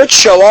this church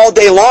show all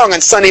day long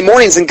on Sunday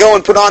mornings and go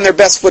and put on their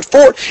best foot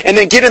forward and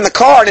then get in the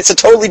car and it's a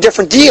totally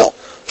different deal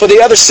for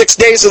the other 6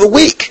 days of the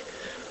week.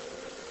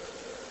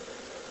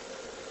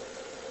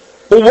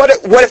 Well,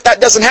 what if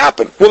that doesn't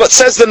happen? Well, it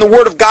says then the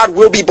word of God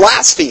will be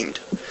blasphemed.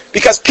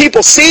 Because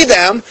people see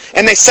them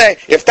and they say,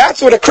 if that's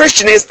what a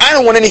Christian is, I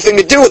don't want anything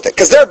to do with it,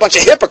 because they're a bunch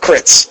of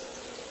hypocrites.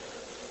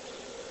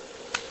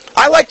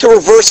 I like to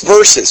reverse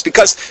verses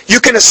because you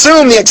can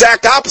assume the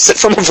exact opposite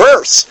from a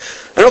verse.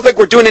 I don't think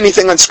we're doing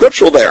anything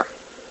unscriptural there.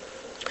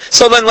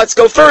 So then let's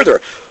go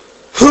further.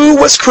 Who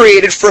was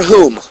created for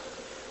whom?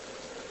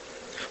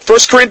 1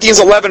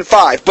 Corinthians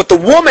 11:5. But the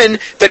woman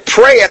that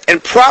prayeth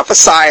and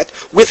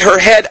prophesieth with her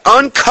head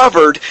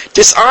uncovered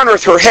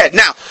dishonoreth her head.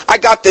 Now, I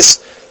got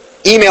this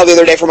email the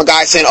other day from a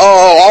guy saying,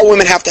 all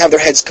women have to have their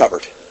heads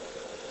covered.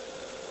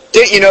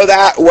 Didn't you know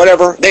that?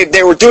 Whatever.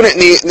 They were doing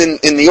it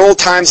in the old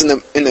times.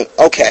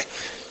 Okay,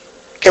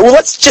 well,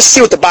 let's just see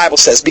what the Bible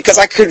says, because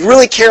I could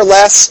really care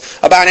less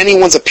about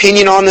anyone's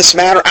opinion on this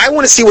matter. I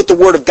want to see what the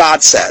Word of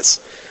God says.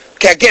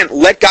 Okay, again,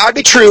 let God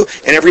be true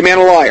and every man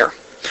a liar.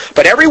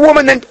 But every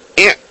woman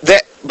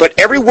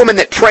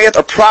that prayeth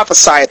or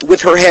prophesieth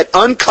with her head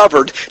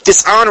uncovered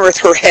dishonoreth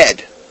her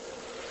head.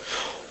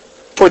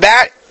 For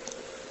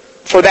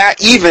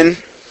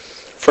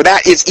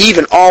that is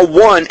even all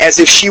one as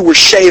if she were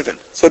shaven.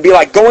 So it'd be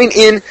like going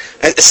in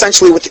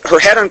essentially with her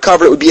head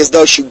uncovered. It would be as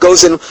though she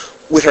goes in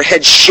with her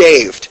head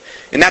shaved.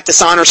 And that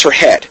dishonors her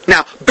head.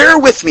 Now, bear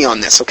with me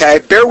on this, okay?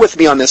 Bear with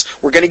me on this.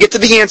 We're going to get to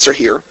the answer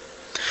here.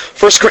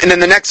 And then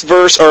the next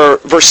verse, or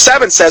verse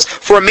 7 says,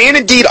 For a man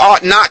indeed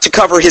ought not to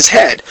cover his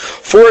head,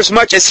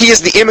 forasmuch as he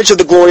is the image of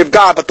the glory of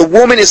God, but the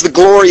woman is the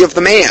glory of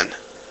the man.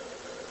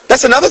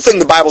 That's another thing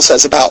the Bible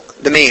says about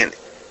the man.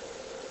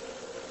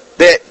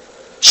 That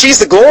she's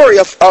the glory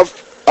of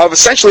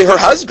essentially her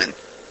husband.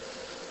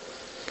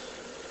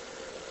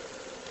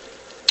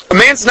 A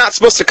man's not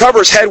supposed to cover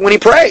his head when he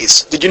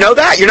prays. Did you know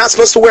that? You're not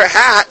supposed to wear a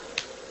hat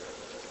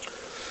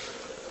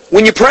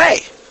when you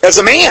pray as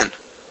a man.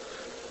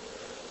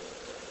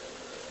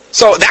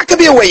 So that could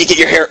be a way you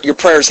get your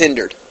prayers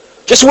hindered.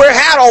 Just wear a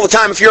hat all the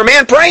time if you're a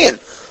man praying.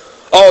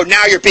 Oh,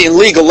 now you're being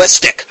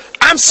legalistic.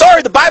 I'm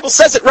sorry, the Bible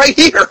says it right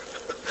here.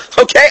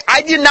 Okay?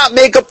 I did not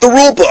make up the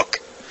rule book.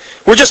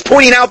 We're just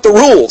pointing out the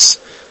rules.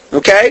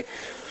 Okay?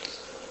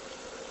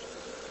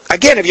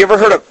 Again, have you ever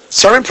heard a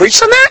sermon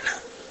preached on that?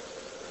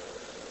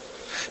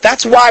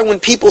 That's why when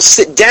people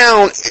sit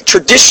down,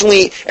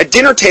 traditionally at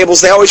dinner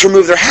tables, they always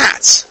remove their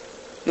hats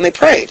when they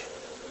prayed.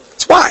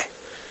 That's why.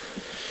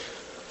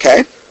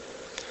 Okay?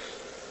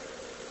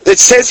 It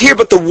says here,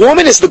 but the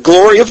woman is the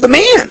glory of the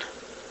man.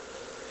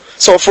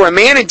 So for a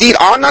man indeed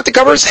ought not to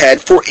cover his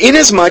head, for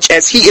inasmuch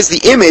as he is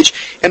the image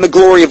and the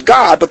glory of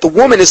God, but the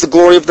woman is the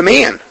glory of the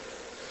man.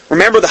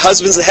 Remember, the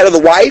husband is the head of the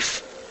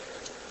wife.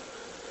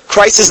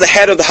 Christ is the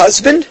head of the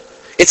husband.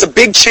 It's a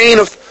big chain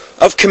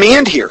of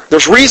command here.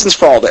 There's reasons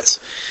for all this.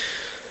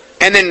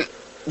 And then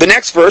the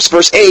next verse,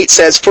 verse 8,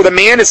 says, for the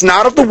man is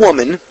not of the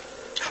woman,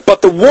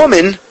 but the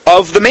woman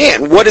of the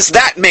man. What does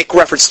that make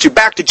reference to?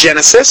 Back to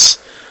Genesis,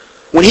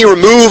 when he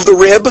removed the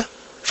rib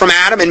from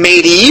Adam and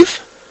made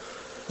Eve.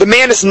 The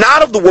man is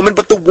not of the woman,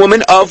 but the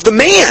woman of the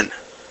man.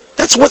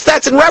 That's what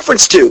that's in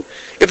reference to,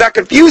 if that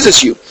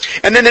confuses you.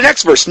 And then the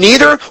next verse,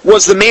 neither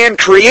was the man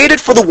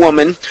created for the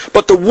woman,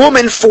 but the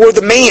woman for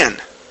the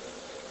man.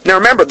 Now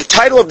remember, the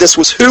title of this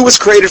was who was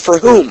created for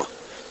whom?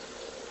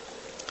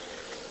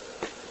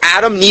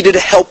 Adam needed a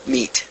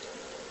helpmeet.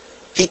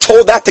 He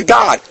told that to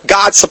God.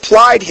 God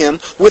supplied him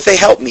with a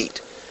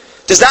helpmeet.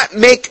 Does that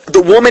make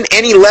the woman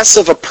any less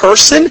of a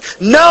person?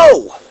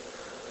 No.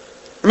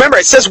 Remember,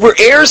 it says we're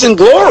heirs in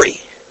glory.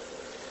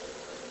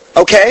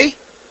 Okay?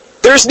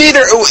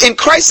 In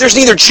Christ, there's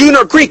neither Jew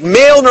nor Greek,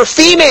 male nor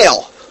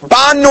female,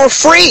 bond nor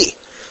free.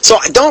 So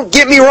don't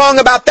get me wrong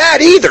about that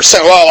either. So,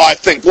 I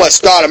think,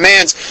 bless God, a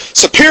man's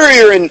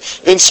superior in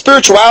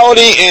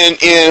spirituality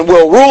and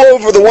will rule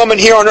over the woman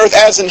here on earth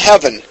as in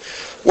heaven.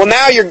 Well,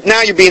 now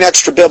you're being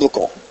extra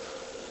biblical.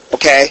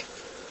 Okay?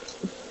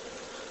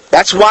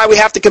 That's why we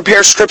have to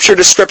compare Scripture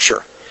to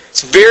Scripture.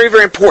 It's very,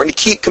 very important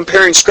to keep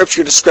comparing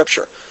Scripture to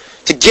Scripture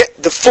to get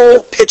the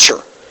full picture.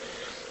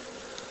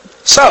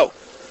 So,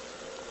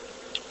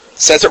 it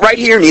says it right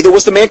here, neither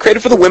was the man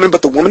created for the woman,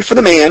 but the woman for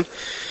the man.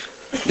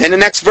 Then the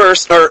next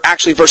verse, or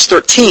actually verse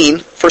 13,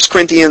 1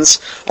 Corinthians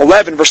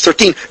 11, verse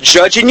 13,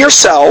 judging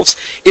yourselves,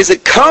 is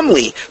it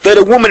comely that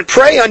a woman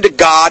pray unto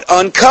God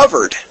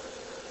uncovered?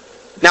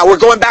 Now we're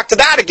going back to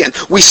that again.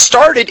 We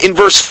started in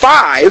verse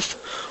 5,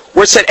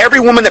 where it said, every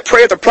woman that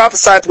prayeth or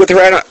prophesieth with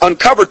her head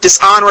uncovered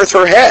dishonoreth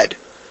her head.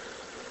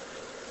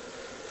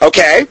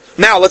 Okay,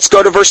 now let's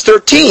go to verse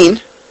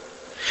 13.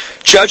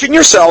 Judging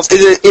yourselves,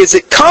 is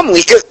it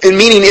comely,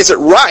 meaning is it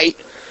right,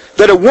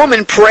 that a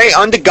woman pray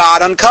unto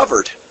God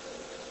uncovered?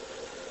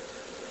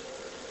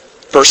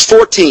 Verse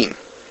 14.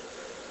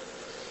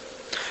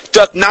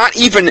 Doth not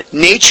even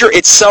nature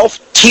itself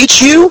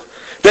teach you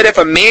that if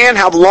a man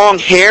have long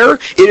hair,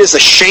 it is a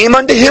shame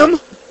unto him?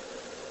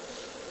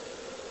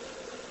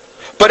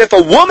 But if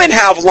a woman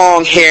have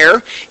long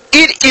hair,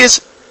 it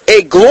is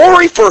a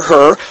glory for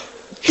her.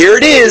 Here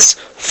it is,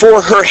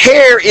 for her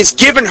hair is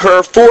given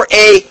her for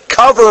a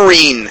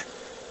covering.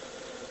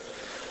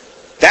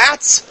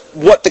 That's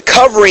what the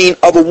covering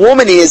of a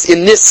woman is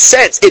in this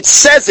sense. It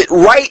says it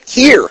right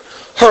here.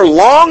 Her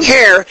long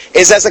hair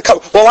is as a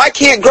cover. Well, I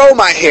can't grow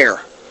my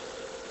hair.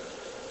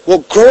 Well,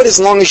 grow it as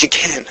long as you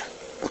can.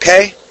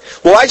 Okay?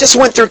 Well, I just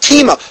went through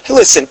chemo. Hey,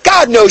 listen,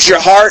 God knows your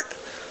heart.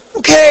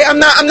 Okay? I'm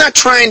not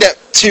trying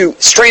to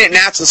strain at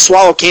gnats and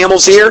swallow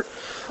camels here.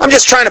 I'm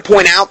just trying to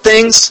point out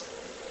things.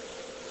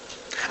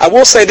 I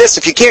will say this,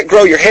 if you can't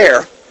grow your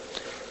hair,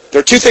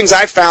 there are two things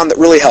I've found that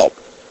really help.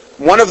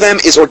 One of them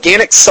is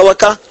organic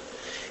silica,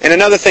 and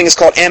another thing is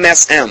called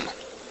MSM.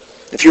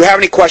 If you have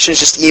any questions,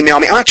 just email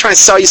me. I'm not trying to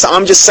sell you something.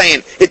 I'm just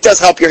saying it does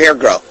help your hair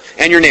grow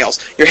and your nails.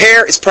 Your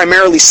hair is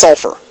primarily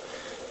sulfur.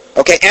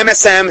 Okay,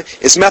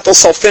 MSM is methyl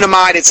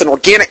sulfonamide. It's an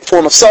organic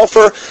form of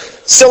sulfur.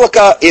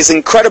 Silica is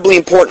incredibly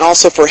important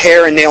also for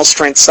hair and nail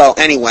strength. So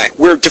anyway,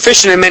 we're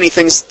deficient in many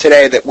things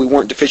today that we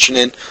weren't deficient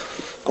in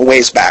a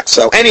ways back.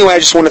 So anyway, I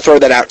just want to throw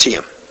that out to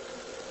you.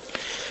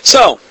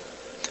 So,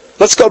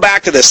 let's go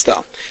back to this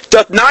though.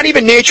 Doth not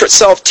even nature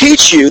itself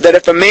teach you that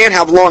if a man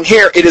have long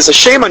hair, it is a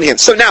shame on him?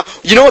 So now,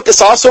 you know what this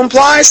also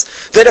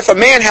implies? That if a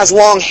man has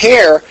long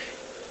hair,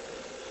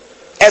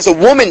 as a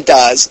woman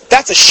does,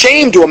 that's a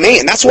shame to a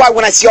man. That's why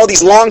when I see all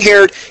these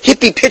long-haired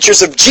hippie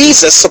pictures of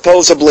Jesus,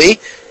 supposedly,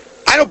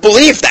 I don't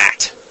believe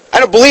that. I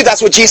don't believe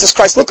that's what Jesus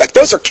Christ looked like.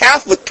 Those are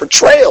Catholic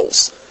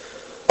portrayals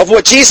of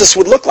what Jesus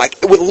would look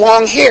like with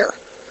long hair.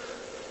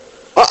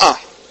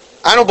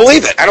 I don't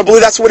believe it. I don't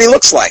believe that's what he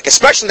looks like,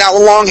 especially not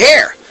with long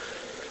hair.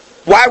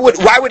 Why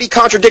would he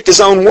contradict his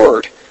own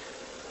word?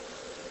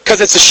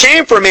 Because it's a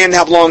shame for a man to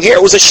have long hair.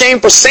 It was a shame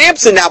for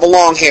Samson to have a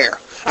long hair.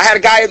 I had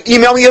a guy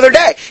email me the other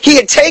day. He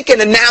had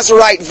taken a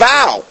Nazirite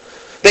vow.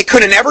 They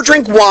couldn't ever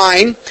drink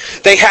wine.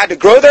 They had to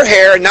grow their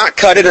hair and not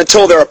cut it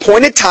until their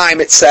appointed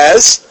time, it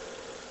says.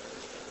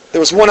 There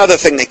was one other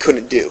thing they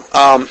couldn't do.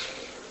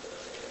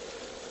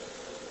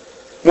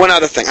 One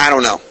other thing. I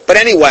don't know. But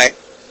anyway,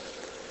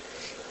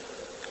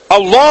 a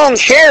long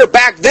hair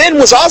back then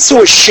was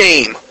also a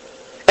shame.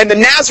 And the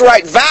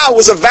Nazirite vow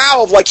was a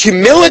vow of like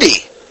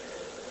humility.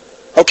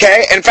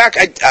 Okay? In fact,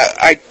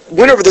 I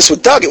went over this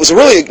with Doug. It was a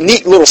really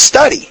neat little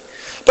study.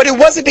 But it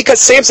wasn't because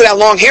Samson had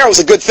long hair was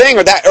a good thing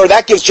or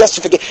that gives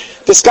justification.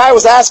 This guy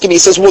was asking me, he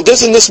says, well,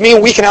 doesn't this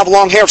mean we can have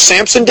long hair if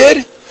Samson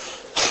did?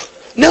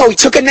 No, he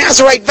took a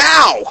Nazirite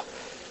vow.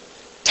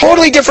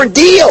 Totally different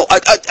deal.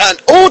 An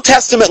Old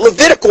Testament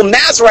Levitical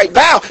Nazirite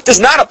vow does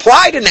not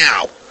apply to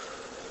now.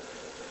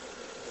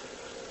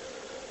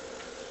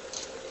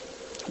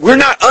 We're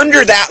not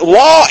under that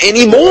law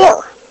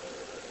anymore.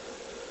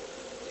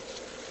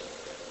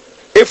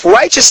 If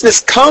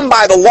righteousness come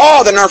by the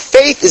law, then our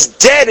faith is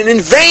dead and in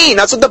vain.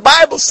 That's what the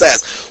Bible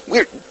says.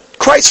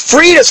 Christ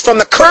freed us from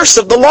the curse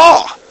of the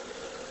law.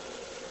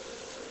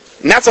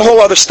 And that's a whole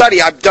other study.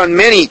 I've done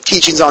many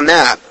teachings on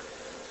that.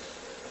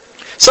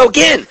 So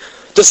again,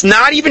 does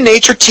not even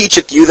nature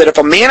teacheth you that if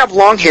a man have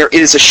long hair, it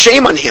is a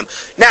shame on him?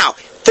 Now,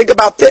 think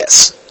about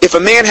this. If a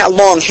man had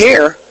long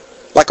hair,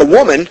 like a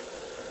woman,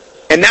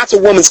 and that's a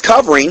woman's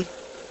covering,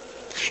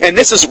 and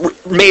this is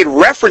made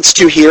reference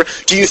to here,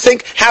 do you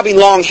think having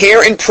long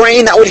hair and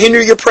praying, that would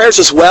hinder your prayers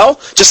as well?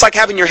 Just like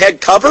having your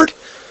head covered?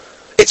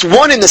 It's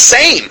one and the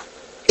same.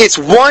 It's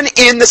one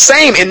in the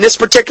same in this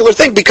particular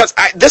thing, because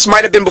this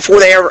might have been before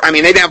they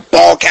didn't have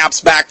ball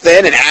caps back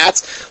then and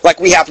hats like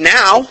we have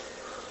now.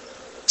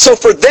 So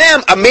for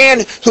them, a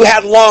man who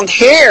had long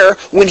hair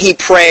when he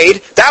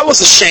prayed, that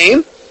was a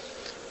shame.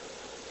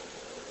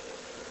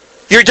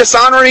 You're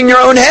dishonoring your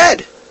own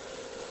head.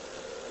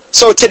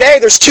 So today,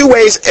 there's two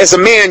ways as a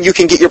man you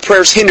can get your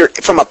prayers hindered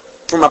from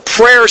a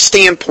prayer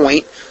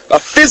standpoint, a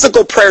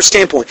physical prayer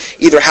standpoint.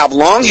 Either have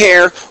long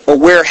hair or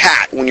wear a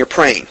hat when you're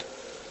praying.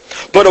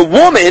 But a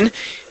woman,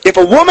 if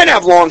a woman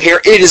have long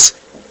hair, it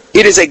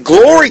is a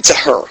glory to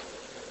her.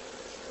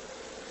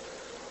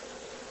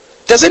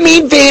 Doesn't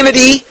mean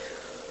vanity,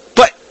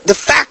 but the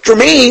fact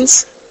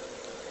remains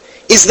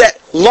is that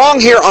long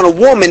hair on a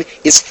woman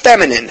is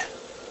feminine.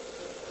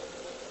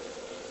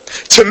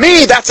 To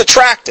me, that's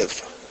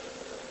attractive.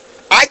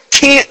 I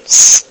can't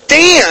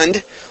stand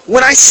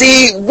when I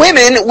see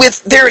women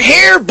with their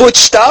hair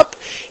butched up,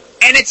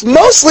 and it's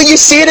mostly you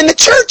see it in the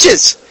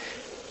churches.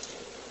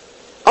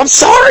 I'm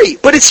sorry,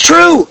 but it's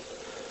true.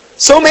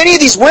 So many of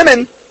these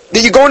women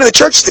that you go into the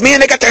church, man,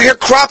 they got their hair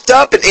cropped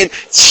up and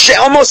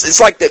almost, it's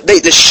like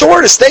the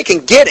shortest they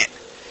can get it.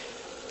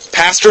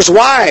 Pastors'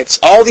 wives,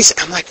 all these,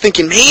 I'm like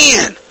thinking,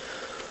 man,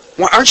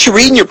 aren't you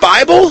reading your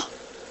Bible?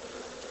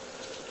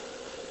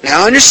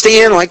 Now I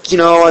understand, I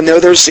know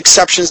there's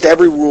exceptions to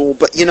every rule,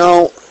 but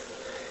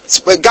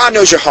but God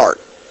knows your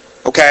heart,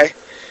 okay?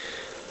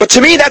 But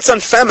to me, that's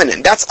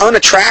unfeminine. That's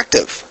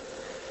unattractive.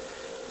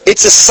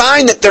 It's a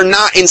sign that they're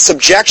not in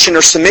subjection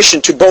or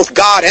submission to both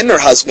God and their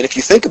husband, if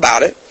you think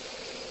about it.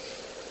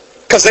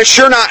 Because they're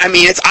sure not,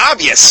 it's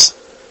obvious.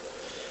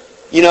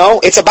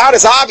 It's about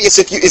as obvious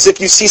as if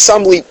you see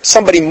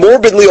somebody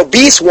morbidly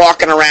obese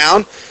walking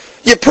around.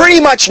 You pretty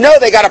much know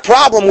they got a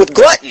problem with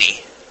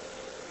gluttony.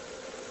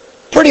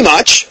 Pretty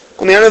much.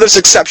 I know there's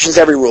exceptions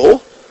to every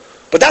rule.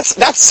 But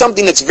that's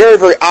something that's very,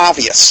 very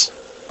obvious.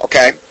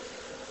 Okay?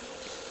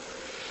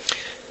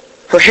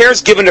 Her hair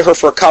is given to her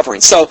for a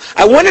covering. So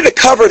I wanted to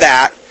cover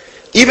that,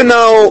 even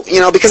though,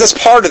 because it's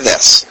part of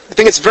this. I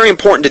think it's very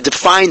important to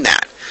define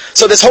that.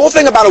 So this whole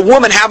thing about a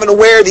woman having to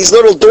wear these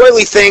little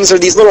doily things or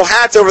these little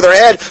hats over their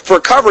head for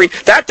a covering,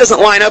 that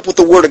doesn't line up with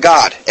the Word of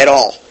God at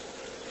all.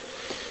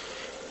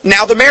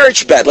 Now the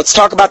marriage bed. Let's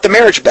talk about the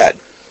marriage bed.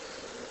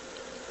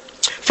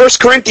 1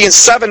 Corinthians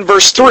 7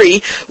 verse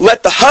 3,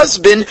 let the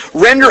husband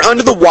render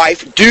unto the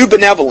wife due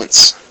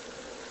benevolence.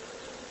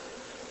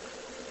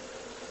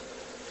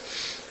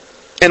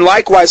 And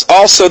likewise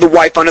also the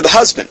wife unto the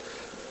husband.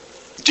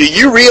 Do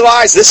you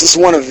realize this is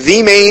one of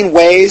the main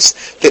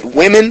ways that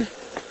women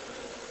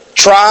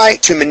try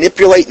to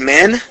manipulate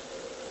men?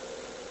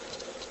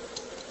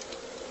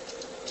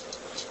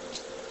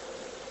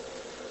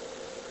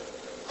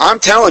 I'm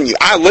telling you,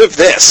 I live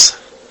this.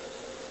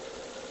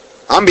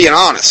 I'm being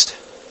honest.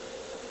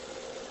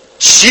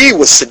 She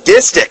was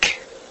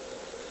sadistic.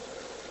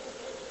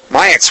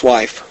 My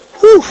ex-wife.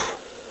 Whew.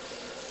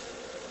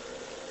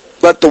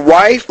 Let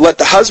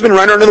the husband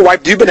render unto the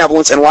wife due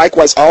benevolence, and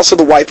likewise also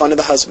the wife unto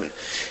the husband.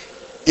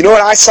 You know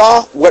what I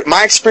saw? What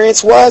my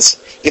experience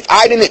was? If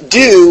I didn't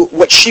do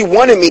what she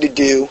wanted me to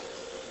do,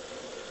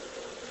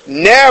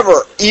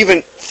 never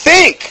even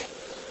think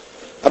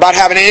about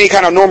having any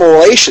kind of normal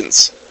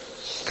relations.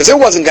 Because it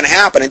wasn't going to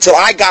happen until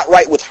I got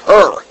right with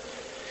her.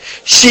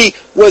 She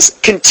was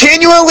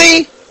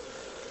continually,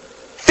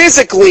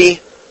 physically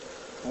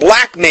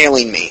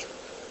blackmailing me.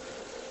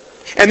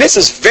 And this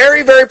is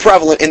very, very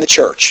prevalent in the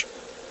church.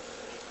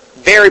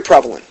 Very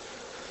prevalent.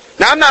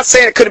 Now, I'm not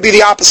saying it could be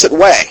the opposite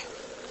way.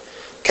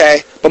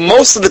 Okay? But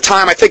most of the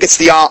time, I think it's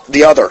the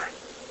other.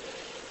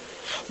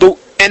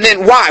 And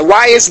then why?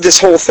 Why is this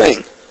whole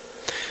thing?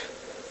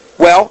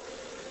 Well,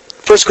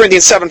 1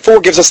 Corinthians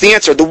 7:4 gives us the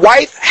answer. The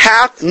wife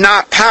hath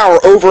not power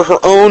over her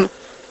own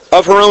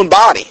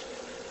body,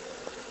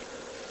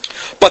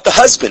 but the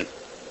husband.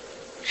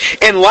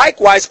 And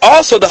likewise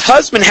also the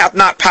husband hath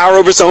not power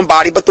over his own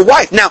body, but the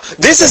wife. Now,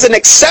 this is an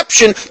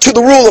exception to the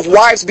rule of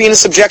wives being in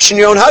subjection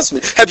to your own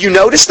husband. Have you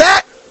noticed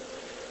that?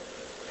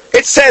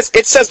 It says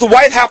the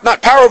wife hath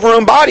not power over her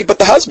own body, but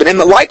the husband. And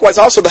likewise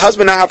also the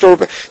husband not have power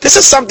over. This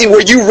is something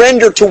where you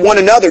render to one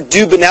another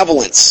due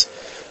benevolence.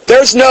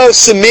 There's no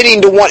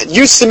submitting to one.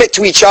 You submit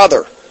to each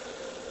other.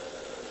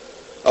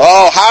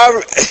 Oh,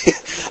 however,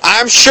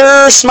 I'm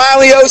sure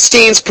Smiley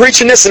Osteen's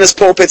preaching this in his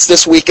pulpits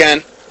this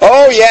weekend.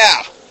 Oh,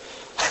 yeah.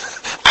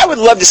 I would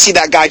love to see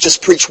that guy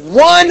just preach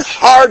one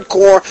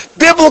hardcore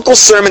biblical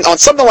sermon on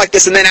something like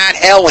this and then add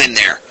hell in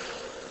there.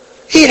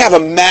 He'd have a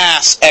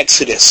mass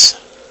exodus.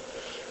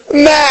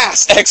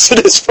 Mass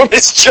exodus from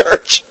his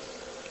church.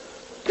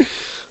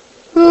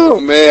 Oh,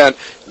 man.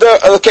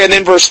 Okay, and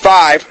then verse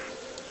 5.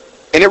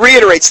 And it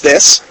reiterates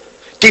this.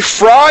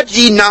 Defraud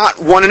ye not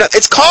one another.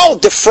 It's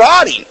called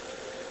defrauding.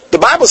 The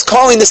Bible's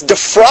calling this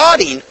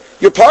defrauding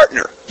your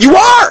partner. You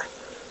are.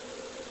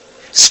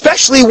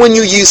 Especially when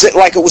you use it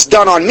like it was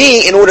done on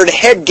me in order to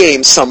head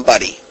game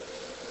somebody.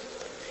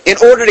 In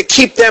order to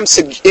keep them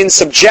in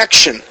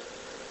subjection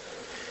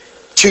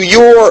to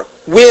your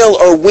will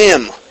or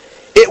whim.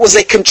 It was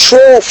a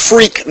control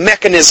freak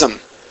mechanism.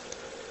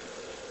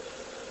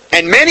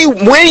 And many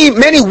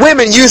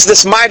women use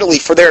this mightily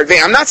for their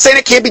advantage. I'm not saying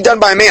it can't be done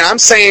by a man. I'm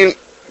saying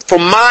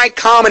from my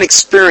common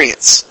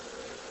experience,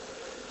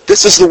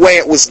 this is the way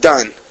it was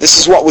done. This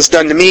is what was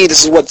done to me.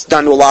 This is what's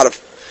done to a lot of...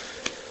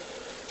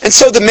 And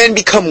so the men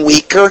become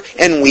weaker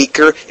and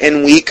weaker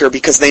and weaker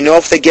because they know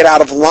if they get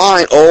out of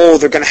line,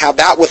 they're going to have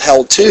that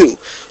withheld too.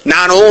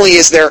 Not only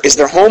is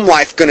their home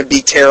life going to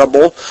be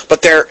terrible,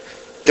 but they're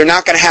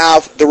not going to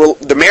have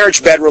the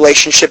marriage bed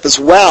relationship as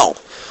well.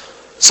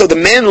 So the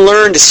men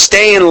learn to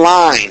stay in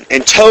line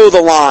and toe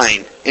the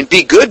line and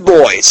be good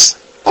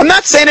boys. I'm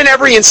not saying in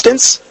every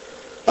instance,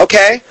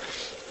 okay?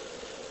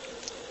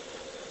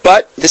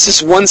 But this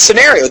is one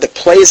scenario that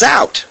plays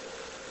out.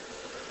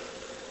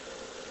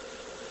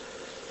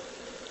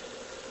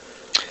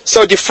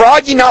 So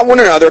defraud ye not one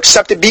another,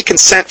 except it be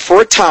consent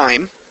for a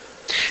time,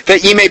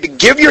 that ye may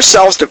give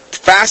yourselves to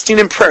fasting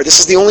and prayer. This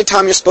is the only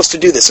time you're supposed to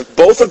do this. If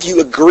both of you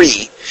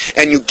agree,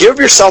 and you give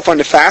yourself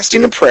unto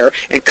fasting and prayer,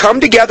 and come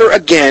together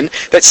again,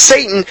 that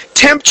Satan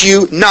tempt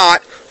you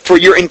not for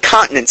your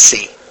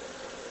incontinency.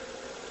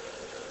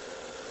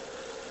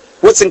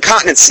 What's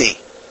incontinency?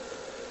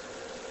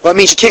 Well, it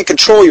means you can't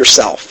control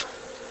yourself.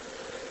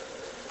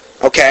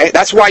 Okay?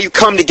 That's why you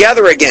come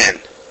together again.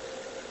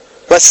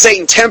 Let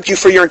Satan tempt you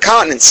for your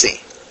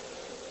incontinency.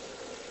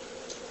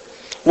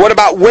 What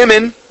about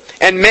women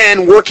and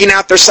men working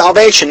out their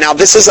salvation? Now,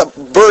 this is a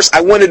verse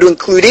I wanted to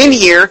include in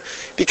here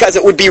because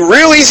it would be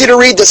real easy to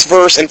read this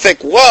verse and think,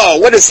 whoa,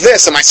 what is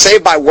this? Am I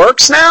saved by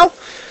works now?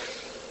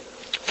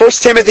 1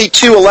 Timothy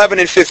 2:11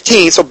 and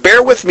 15. So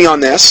bear with me on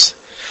this.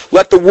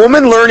 Let the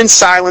woman learn in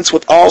silence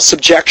with all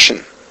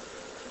subjection.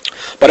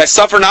 But I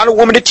suffer not a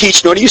woman to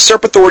teach, nor to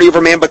usurp authority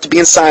over man, but to be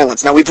in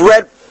silence. Now, we've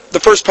read the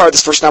first part of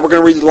this verse. Now we're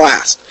going to read the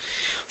last.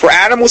 For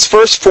Adam was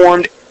first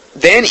formed,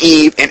 then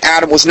Eve, and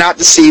Adam was not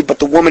deceived, but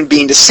the woman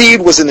being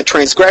deceived was in the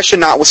transgression.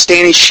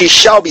 Notwithstanding, she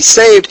shall be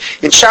saved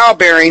in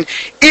childbearing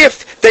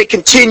if they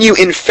continue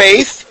in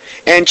faith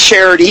and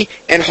charity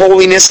and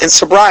holiness and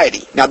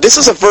sobriety. Now this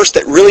is a verse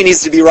that really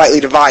needs to be rightly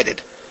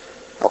divided.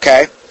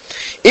 Okay?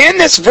 In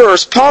this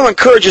verse, Paul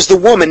encourages the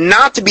woman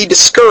not to be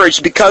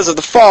discouraged because of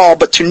the fall,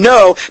 but to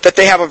know that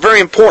they have a very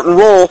important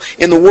role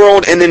in the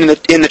world and in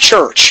the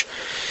church.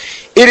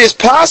 It is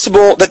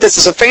possible that this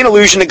is a faint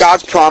allusion to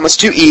God's promise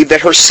to Eve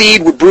that her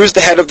seed would bruise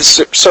the head of the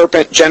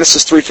serpent,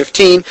 Genesis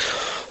 3:15.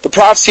 The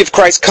prophecy of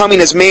Christ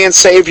coming as man's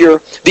Savior.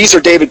 These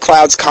are David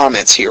Cloud's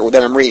comments here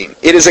that I'm reading.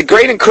 It is a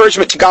great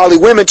encouragement to godly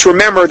women to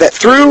remember that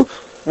through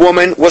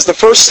woman was the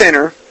first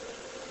sinner.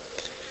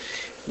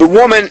 The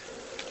woman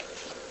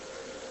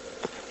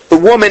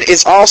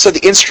is also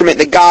the instrument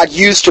that God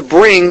used to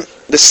bring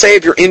the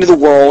Savior into the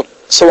world,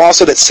 so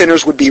also that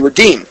sinners would be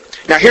redeemed.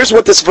 Now here's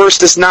what this verse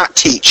does not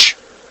teach.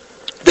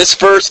 This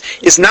verse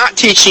is not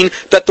teaching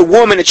that the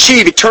woman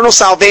achieved eternal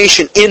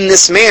salvation in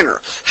this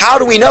manner. How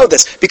do we know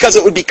this? Because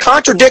it would be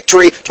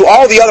contradictory to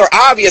all the other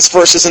obvious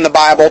verses in the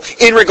Bible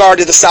in regard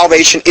to the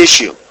salvation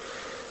issue.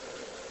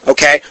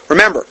 Okay?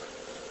 Remember,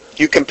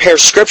 you compare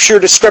Scripture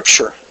to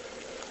Scripture.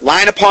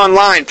 Line upon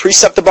line,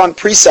 precept upon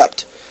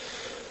precept.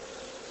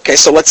 Okay,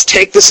 so let's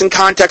take this in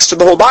context of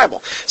the whole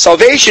Bible.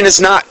 Salvation is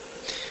not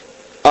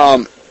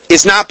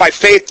by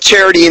faith,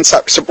 charity, and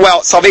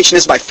salvation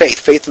is by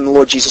faith in the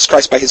Lord Jesus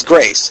Christ by His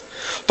grace.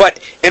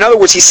 But in other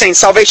words, he's saying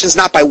salvation is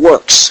not by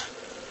works.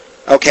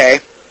 Okay,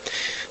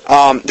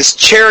 this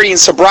charity and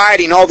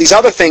sobriety and all these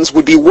other things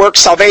would be work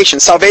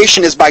salvation.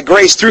 Salvation is by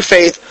grace through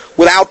faith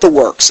without the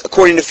works,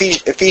 according to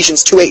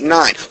Ephesians 2:8 and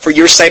 9. For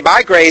you're saved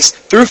by grace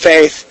through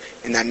faith,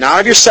 and that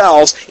not of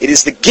yourselves. It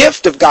is the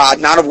gift of God,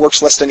 not of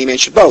works, lest any man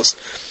should boast.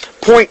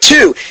 Point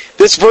 2,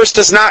 this verse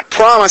does not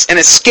promise an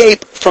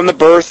escape from the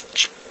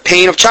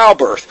pain of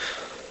childbirth.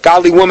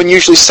 Godly women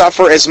usually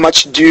suffer as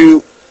much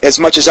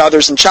as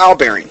others in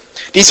childbearing.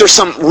 These are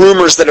some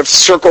rumors that have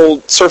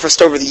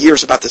surfaced over the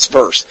years about this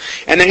verse.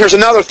 And then here's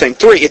another thing.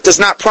 3, it does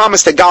not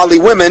promise that godly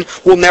women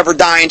will never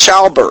die in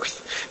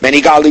childbirth.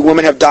 Many godly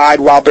women have died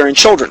while bearing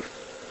children.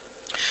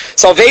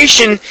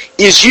 Salvation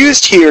is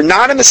used here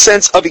not in the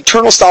sense of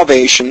eternal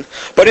salvation,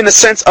 but in the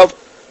sense of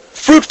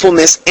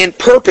fruitfulness and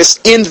purpose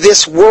in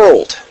this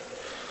world.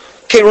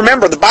 Okay,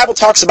 remember, the Bible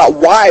talks about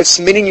wives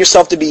submitting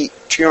yourself to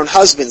your own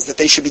husbands, that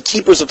they should be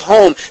keepers of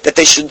home, that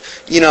they should,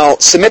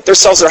 submit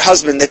themselves to their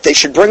husband, that they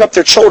should bring up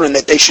their children,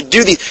 that they should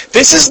do these.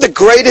 This is the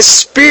greatest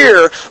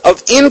sphere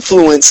of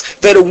influence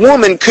that a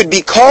woman could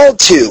be called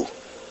to.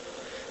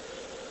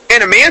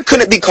 And a man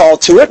couldn't be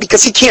called to it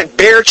because he can't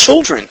bear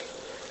children.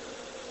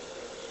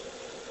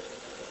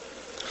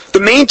 The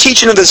main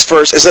teaching of this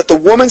verse is that the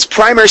woman's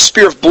primary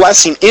sphere of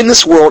blessing in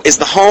this world is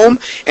the home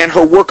and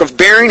her work of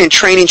bearing and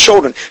training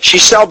children. She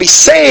shall be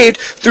saved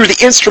through the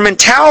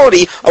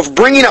instrumentality of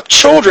bringing up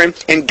children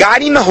and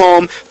guiding the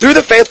home through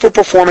the faithful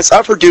performance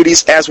of her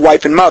duties as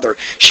wife and mother.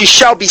 She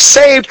shall be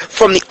saved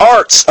from the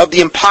arts of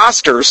the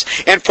impostors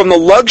and from the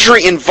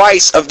luxury and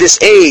vice of this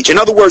age. In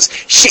other words,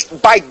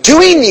 by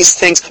doing these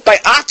things, by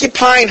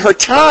occupying her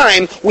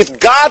time with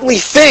godly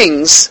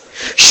things,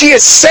 she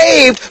is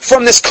saved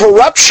from this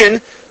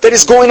corruption that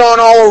is going on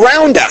all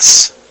around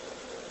us.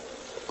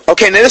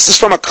 Okay, now this is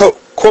from a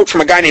quote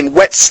from a guy named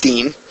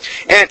Wetstein,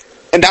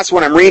 and that's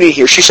what I'm reading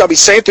here. She shall be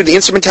saved through the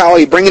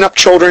instrumentality of bringing up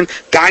children,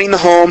 guiding the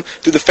home,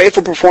 through the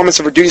faithful performance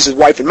of her duties as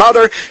wife and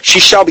mother. She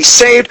shall be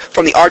saved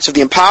from the arts of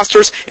the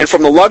impostors and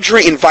from the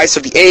luxury and vice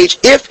of the age,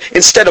 if,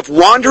 instead of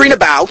wandering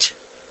about,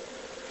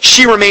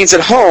 she remains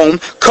at home,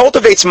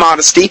 cultivates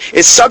modesty,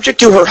 is subject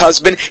to her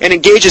husband, and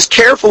engages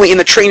carefully in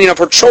the training of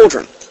her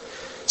children.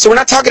 So we're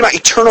not talking about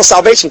eternal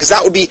salvation, because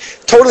that would be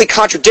totally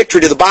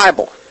contradictory to the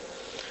Bible.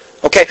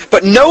 Okay,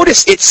 but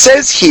notice it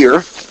says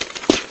here,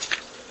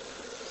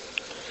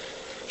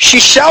 she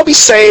shall be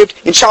saved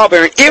in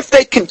childbearing if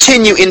they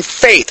continue in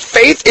faith.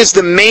 Faith is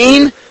the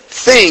main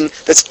thing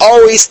that's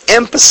always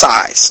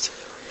emphasized.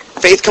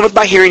 Faith cometh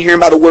by hearing,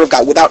 hearing by the word of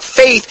God. Without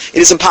faith, it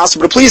is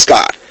impossible to please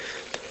God.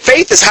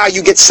 Faith is how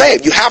you get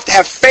saved. You have to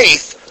have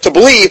faith to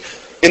believe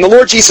in the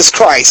Lord Jesus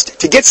Christ,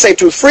 to get saved,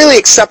 to freely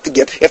accept the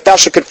gift. If thou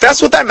shalt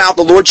confess with thy mouth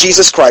the Lord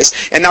Jesus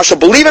Christ, and thou shalt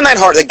believe in thine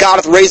heart that God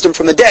hath raised him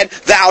from the dead,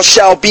 thou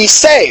shalt be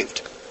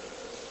saved.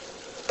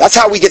 That's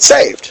how we get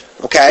saved,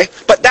 okay?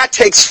 But that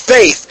takes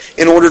faith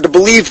in order to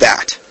believe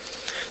that.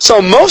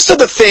 So most of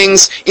the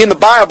things in the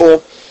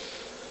Bible,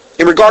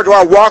 in regard to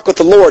our walk with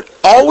the Lord,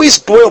 always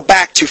boil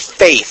back to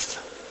faith.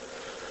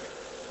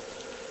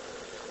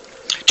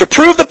 To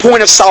prove the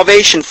point of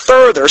salvation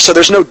further, so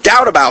there's no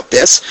doubt about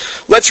this,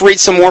 let's read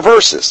some more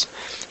verses.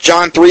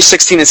 John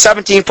 3:16 and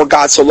 17, for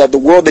God so loved the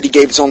world that he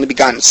gave his only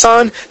begotten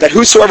Son, that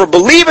whosoever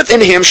believeth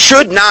in him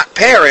should not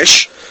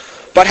perish,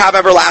 but have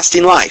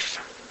everlasting life.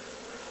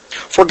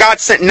 For God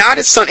sent not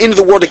his Son into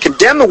the world to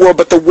condemn the world,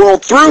 but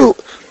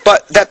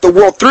that the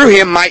world through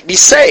him might be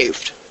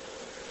saved.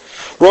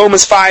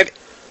 Romans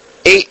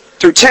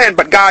 5:8-10,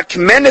 but God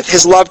commendeth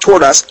his love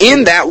toward us,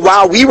 in that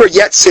while we were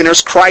yet sinners,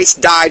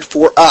 Christ died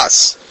for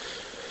us.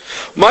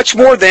 Much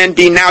more then,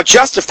 being now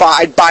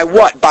justified by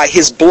what? By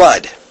his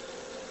blood.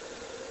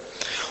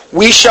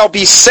 We shall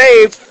be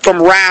saved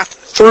from wrath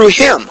through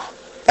him.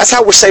 That's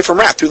how we're saved from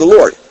wrath, through the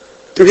Lord.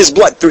 Through his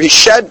blood, through his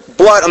shed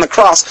blood on the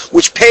cross,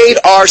 which paid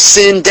our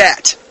sin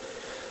debt.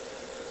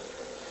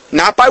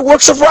 Not by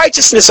works of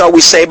righteousness are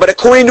we saved, but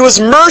according to his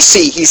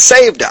mercy he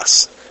saved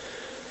us.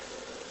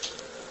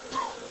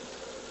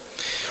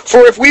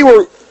 For if we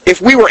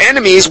were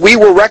enemies, we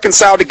were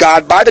reconciled to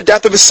God by the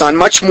death of his Son.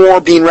 Much more,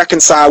 being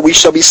reconciled, we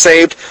shall be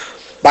saved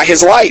by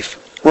his life.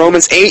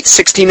 Romans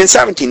 8:16 and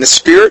 17. The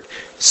Spirit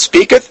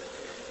speaketh,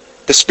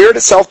 the Spirit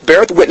itself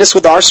beareth witness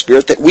with our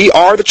spirit that we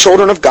are the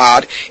children of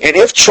God, and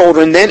if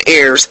children, then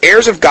heirs,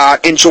 heirs of God,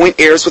 and joint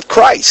heirs with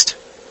Christ.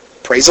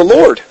 Praise the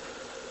Lord.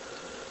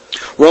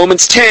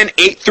 Romans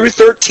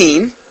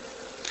 10:8-13.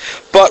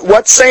 But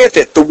what saith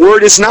it? The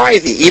word is nigh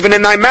thee, even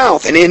in thy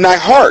mouth and in thy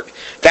heart.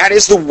 That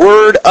is the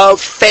word of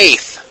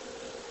faith,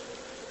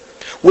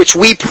 which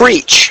we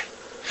preach,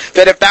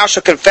 that if thou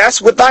shalt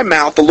confess with thy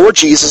mouth the Lord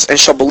Jesus, and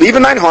shalt believe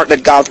in thine heart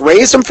that God hath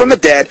raised him from the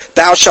dead,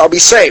 thou shalt be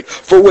saved.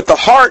 For with the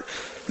heart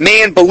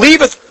man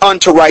believeth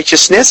unto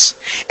righteousness,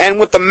 and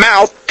with the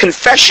mouth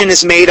confession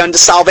is made unto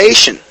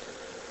salvation.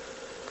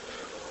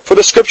 For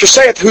the Scripture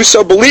saith,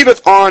 whoso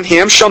believeth on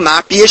him shall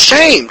not be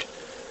ashamed.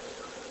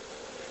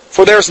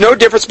 For there is no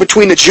difference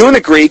between the Jew and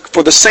the Greek,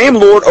 for the same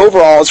Lord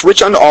over all is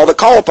rich unto all that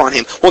call upon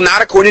him. Well,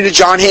 not according to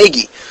John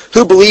Hagee,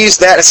 who believes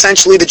that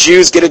essentially the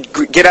Jews get a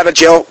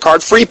get-out-of-jail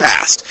card free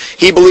pass.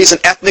 He believes in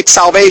ethnic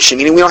salvation,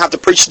 meaning we don't have to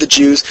preach to the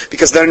Jews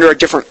because they're under a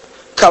different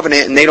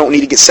covenant and they don't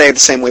need to get saved the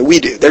same way we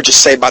do. They're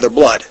just saved by their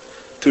blood,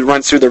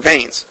 runs through their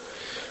veins.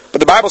 But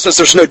the Bible says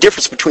there's no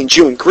difference between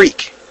Jew and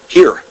Greek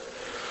here.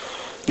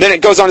 Then it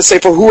goes on to say,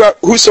 for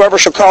whosoever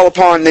shall call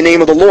upon the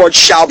name of the Lord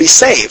shall be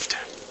saved.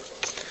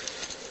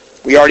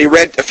 We already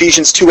read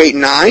Ephesians 2:8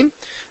 and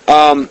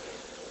 9.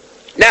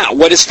 Now,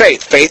 what is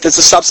faith? Faith is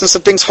the substance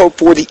of things hoped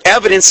for, the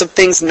evidence of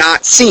things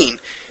not seen.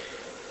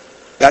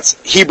 That's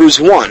Hebrews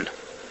 1.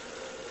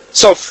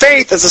 So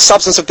faith is the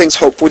substance of things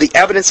hoped for, the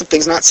evidence of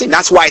things not seen.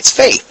 That's why it's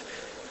faith.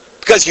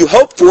 Because you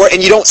hope for it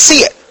and you don't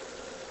see it.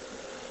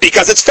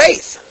 Because it's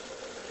faith.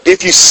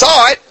 If you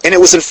saw it and it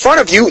was in front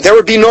of you, there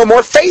would be no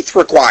more faith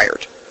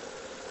required.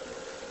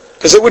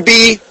 Because it would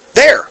be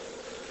there.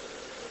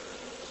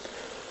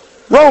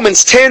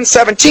 Romans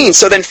 10:17,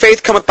 so then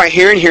faith cometh by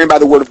hearing, hearing by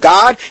the word of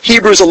God.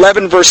 Hebrews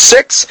 11 verse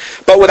 6,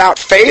 but without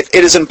faith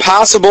it is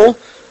impossible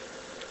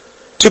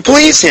to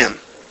please him.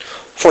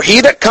 For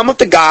he that cometh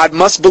to God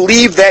must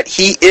believe that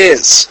he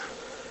is.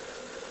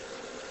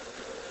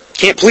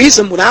 Can't please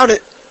him without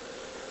it.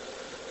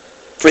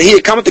 For he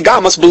that cometh to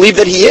God must believe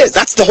that he is.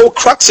 That's the whole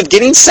crux of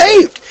getting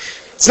saved.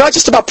 It's not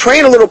just about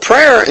praying a little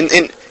prayer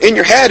in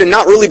your head and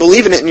not really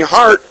believing it in your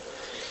heart.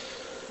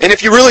 And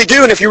if you really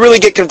do, and if you really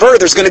get converted,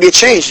 there's going to be a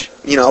change.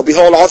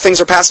 Behold, all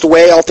things are passed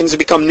away, all things have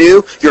become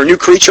new. You're a new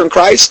creature in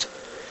Christ.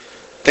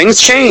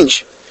 Things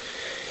change.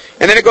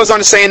 And then it goes on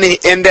to say,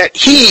 and that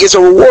he is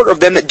a rewarder of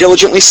them that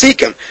diligently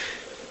seek him.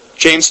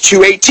 James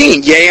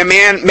 2:18, yea, a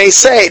man may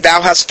say, thou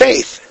hast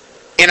faith,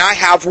 and I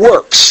have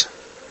works.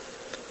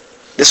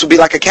 This would be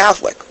like a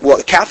Catholic. Well,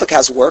 a Catholic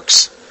has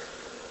works.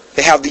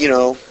 They have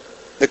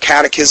the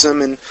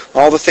catechism and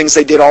all the things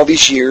they did all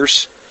these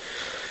years.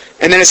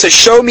 And then it says,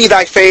 show me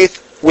thy faith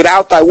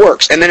without thy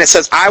works. And then it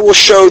says, I will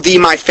show thee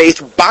my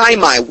faith by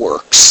my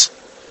works.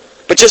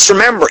 But just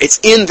remember, it's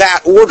in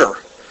that order.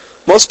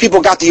 Most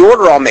people got the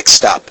order all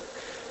mixed up.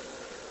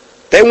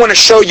 They want to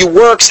show you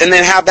works and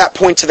then have that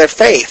point to their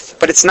faith.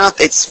 But it's not.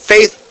 It's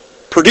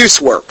faith produce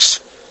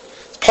works.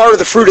 It's part of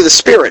the fruit of the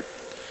Spirit.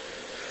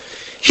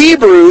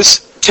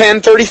 Hebrews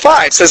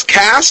 10:35 says,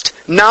 cast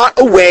not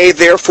away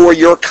therefore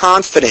your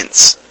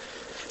confidence.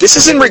 This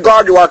is in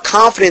regard to our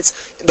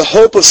confidence in the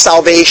hope of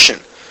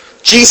salvation.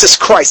 Jesus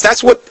Christ.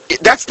 That's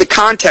the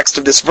context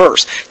of this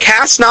verse.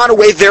 Cast not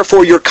away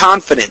therefore your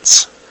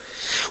confidence,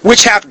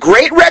 which hath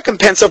great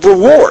recompense of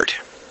reward.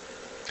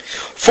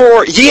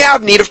 For ye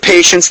have need of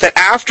patience, that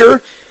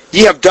after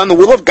ye have done the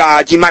will of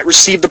God, ye might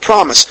receive the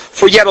promise.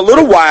 For yet a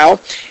little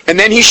while, and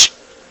then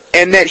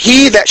that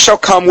he that shall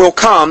come will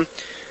come,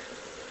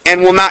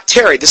 and will not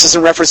tarry. This is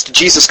in reference to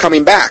Jesus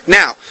coming back.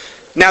 Now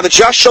the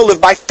just shall live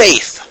by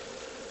faith.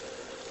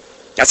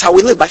 That's how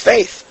we live, by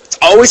faith. It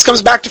always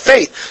comes back to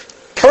faith.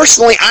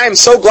 Personally, I am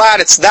so glad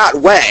it's that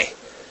way.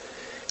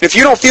 If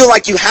you don't feel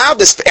like you have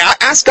this,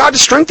 ask God to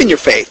strengthen your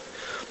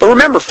faith. But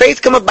remember,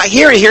 faith cometh by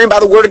hearing, hearing by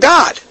the Word of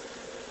God.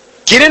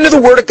 Get into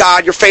the Word of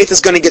God, your faith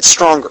is going to get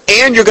stronger.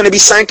 And you're going to be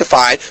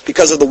sanctified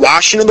because of the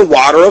washing of the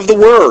water of the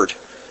Word.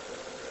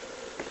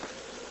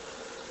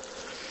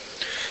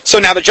 So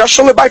now the just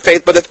shall live by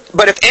faith,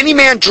 but if any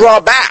man draw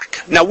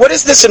back. Now what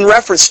is this in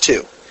reference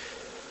to?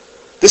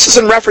 This is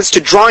in reference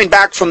to drawing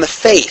back from the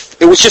faith.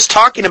 It was just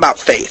talking about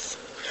faith.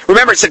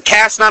 Remember, it said,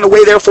 cast not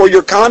away therefore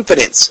your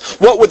confidence.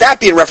 What would that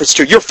be in reference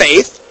to? Your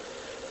faith.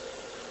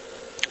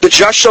 The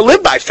just shall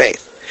live by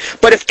faith.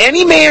 But if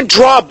any man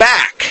draw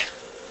back,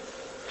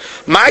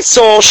 my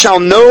soul shall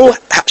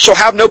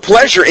have no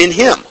pleasure in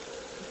him.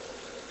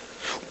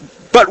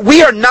 But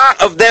we are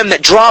not of them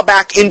that draw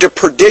back into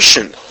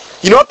perdition.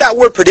 You know what that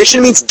word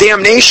perdition means?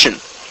 Damnation.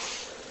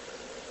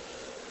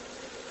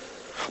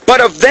 But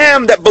of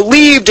them that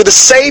believe to the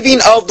saving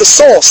of the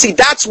soul. See,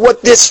 that's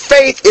what this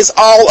faith is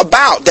all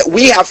about. That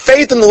we have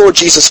faith in the Lord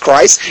Jesus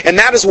Christ, and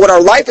that is what our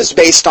life is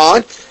based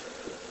on.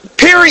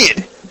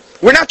 Period.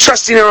 We're not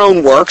trusting in our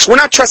own works. We're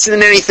not trusting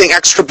in anything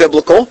extra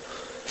biblical.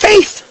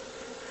 Faith.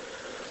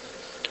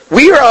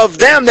 We are of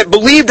them that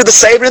believe to the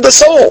saving of the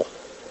soul.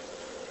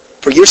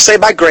 For you're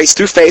saved by grace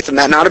through faith, and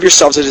that not of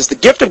yourselves. It is the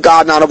gift of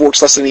God, not of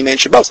works, lest any man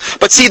should boast.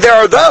 But see, there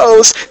are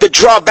those that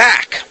draw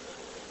back.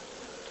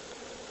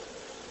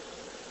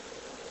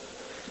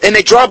 And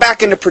they draw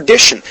back into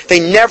perdition. They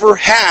never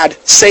had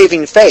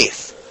saving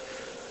faith.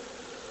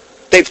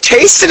 They've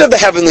tasted of the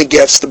heavenly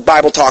gifts the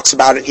Bible talks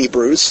about in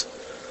Hebrews.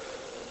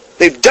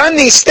 They've done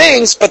these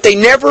things, but they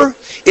never,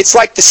 it's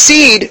like the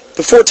seed,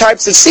 the 4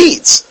 types of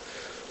seeds.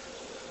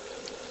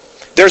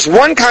 There's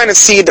one kind of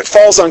seed that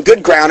falls on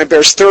good ground and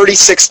bears 30,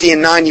 60,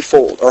 and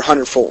 90-fold, or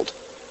 100-fold.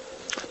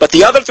 But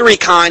the other 3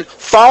 kind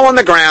fall on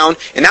the ground,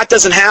 and that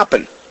doesn't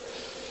happen.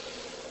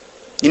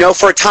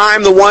 For a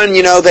time, the one,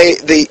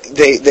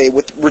 they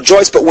would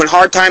rejoice, but when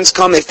hard times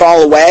come, they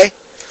fall away.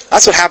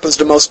 That's what happens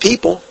to most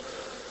people.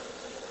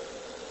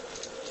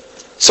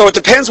 So it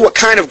depends what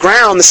kind of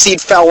ground the seed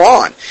fell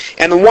on.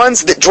 And the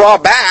ones that draw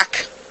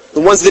back,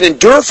 the ones that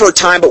endure for a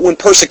time, but when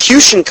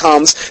persecution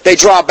comes, they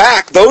draw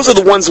back. Those are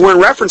the ones we're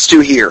in reference to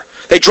here.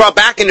 They draw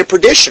back into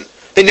perdition.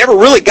 They never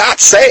really got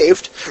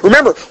saved.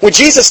 Remember, when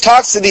Jesus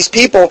talks to these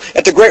people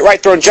at the great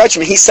white throne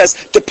judgment, he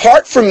says,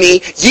 depart from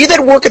me, ye that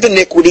worketh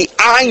iniquity,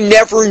 I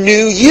never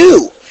knew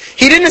you.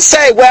 He didn't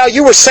say, well,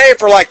 you were saved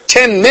for like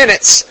 10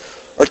 minutes,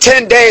 or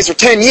 10 days, or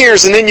 10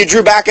 years, and then you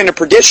drew back into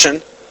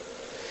perdition.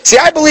 See,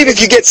 I believe if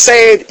you get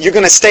saved, you're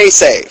going to stay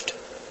saved.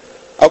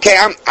 Okay,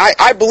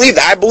 I believe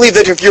that. I believe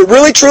that if you're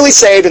really truly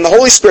saved and the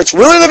Holy Spirit's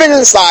really living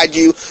inside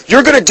you,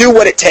 you're going to do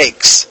what it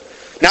takes.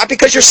 Not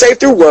because you're saved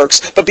through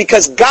works, but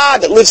because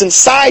God that lives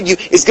inside you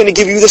is going to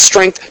give you the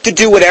strength to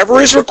do whatever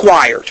is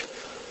required.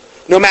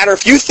 No matter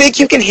if you think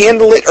you can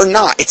handle it or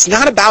not. It's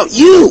not about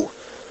you.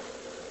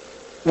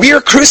 We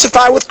are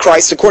crucified with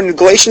Christ according to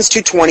Galatians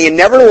 2:20, and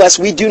nevertheless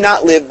we do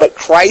not live, but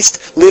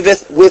Christ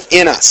liveth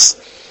within us.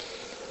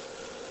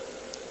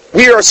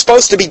 We are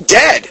supposed to be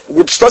dead.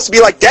 We're supposed to be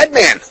like dead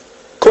men,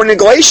 according to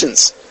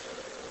Galatians.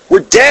 We're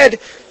dead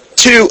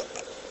to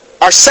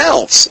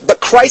ourselves, but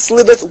Christ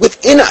liveth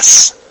within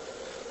us.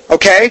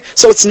 Okay?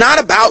 So it's not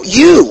about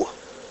you.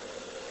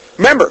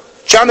 Remember,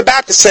 John the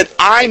Baptist said,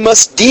 I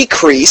must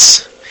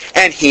decrease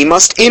and he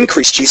must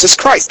increase, Jesus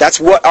Christ. That's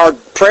what our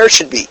prayer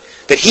should be.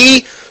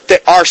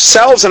 That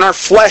ourselves and our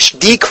flesh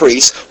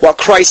decrease while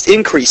Christ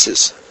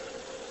increases.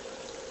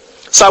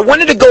 So I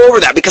wanted to go over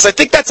that because I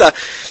think that's a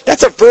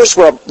verse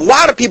where a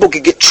lot of people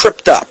could get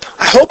tripped up.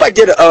 I hope I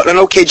did an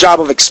okay job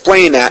of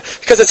explaining that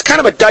because it's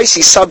kind of a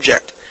dicey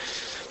subject.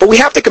 But we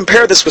have to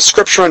compare this with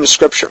Scripture unto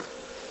Scripture.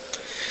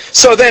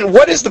 So then,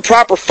 what is the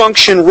proper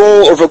function,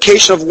 role, or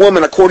vocation of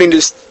women according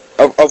to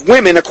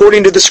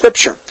the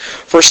Scripture?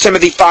 1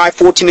 Timothy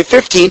 5:14 and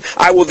 15,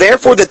 I will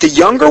therefore that the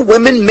younger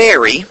women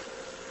marry,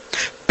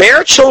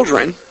 bear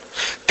children,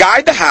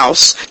 guide the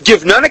house,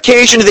 give none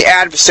occasion to the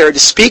adversary to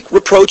speak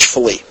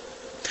reproachfully.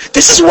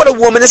 This is what a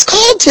woman is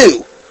called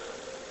to.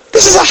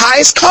 This is the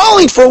highest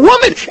calling for a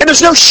woman, and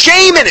there's no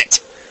shame in it.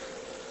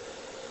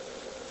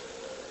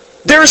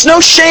 There is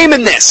no shame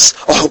in this.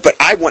 Oh, but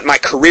I want my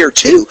career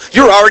too.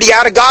 You're already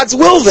out of God's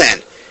will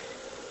then.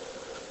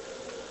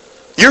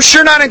 You're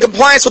sure not in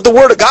compliance with the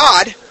Word of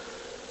God.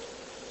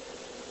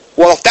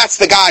 Well, if that's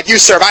the God you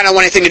serve, I don't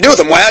want anything to do with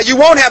him. Well, you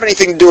won't have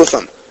anything to do with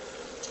him.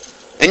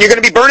 And you're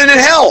going to be burning in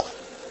hell.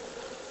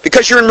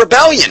 Because you're in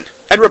rebellion.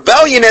 And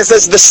rebellion is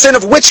the sin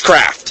of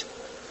witchcraft.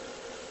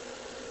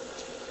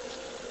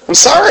 I'm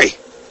sorry.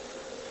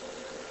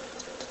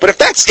 But if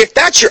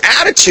that's your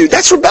attitude,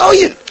 that's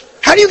rebellion.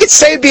 How do you get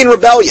saved being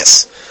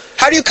rebellious?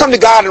 How do you come to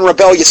God in a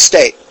rebellious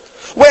state?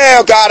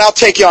 Well, God, I'll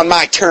take you on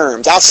my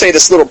terms. I'll say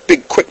this little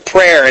big quick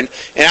prayer and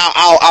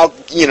I'll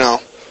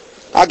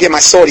give my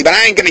soul to you, but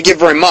I ain't going to give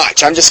very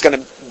much. I'm just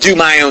going to do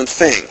my own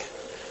thing.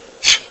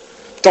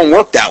 Don't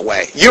work that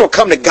way. You don't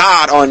come to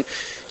God on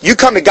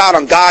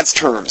God's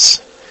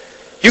terms.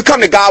 You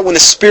come to God when the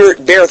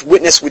Spirit beareth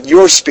witness with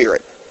your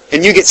spirit,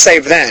 and you get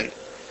saved then.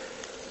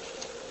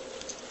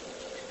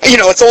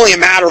 It's only a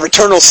matter of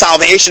eternal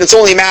salvation. It's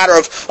only a matter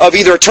of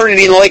either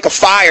eternity in the lake of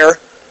fire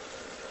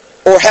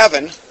or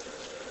heaven.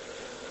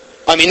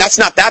 I mean, that's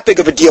not that big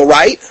of a deal,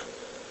 right?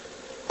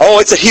 Oh,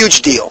 it's a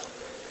huge deal.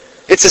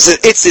 It's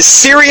as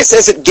serious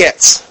as it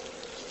gets.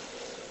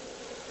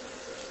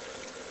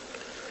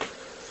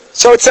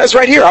 So it says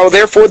right here, I will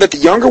therefore that the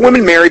younger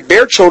women marry,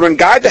 bear children,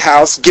 guide the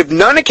house, give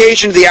none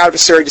occasion to the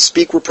adversary to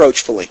speak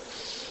reproachfully.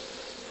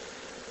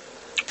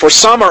 For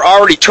some are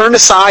already turned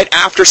aside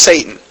after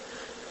Satan.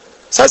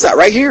 It says that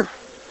right here.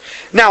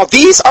 Now,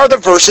 these are the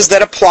verses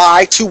that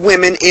apply to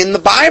women in the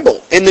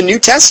Bible, in the New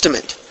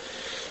Testament.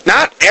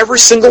 Not every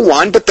single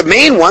one, but the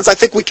main ones, I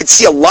think we could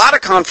see a lot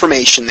of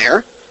confirmation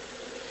there.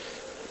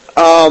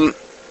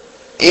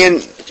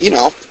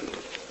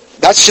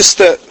 That's just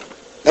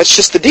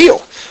the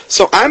deal.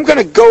 So I'm going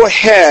to go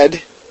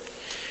ahead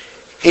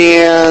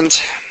and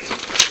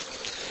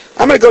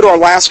I'm going to go to our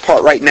last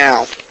part right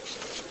now,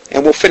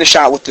 and we'll finish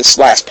out with this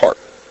last part.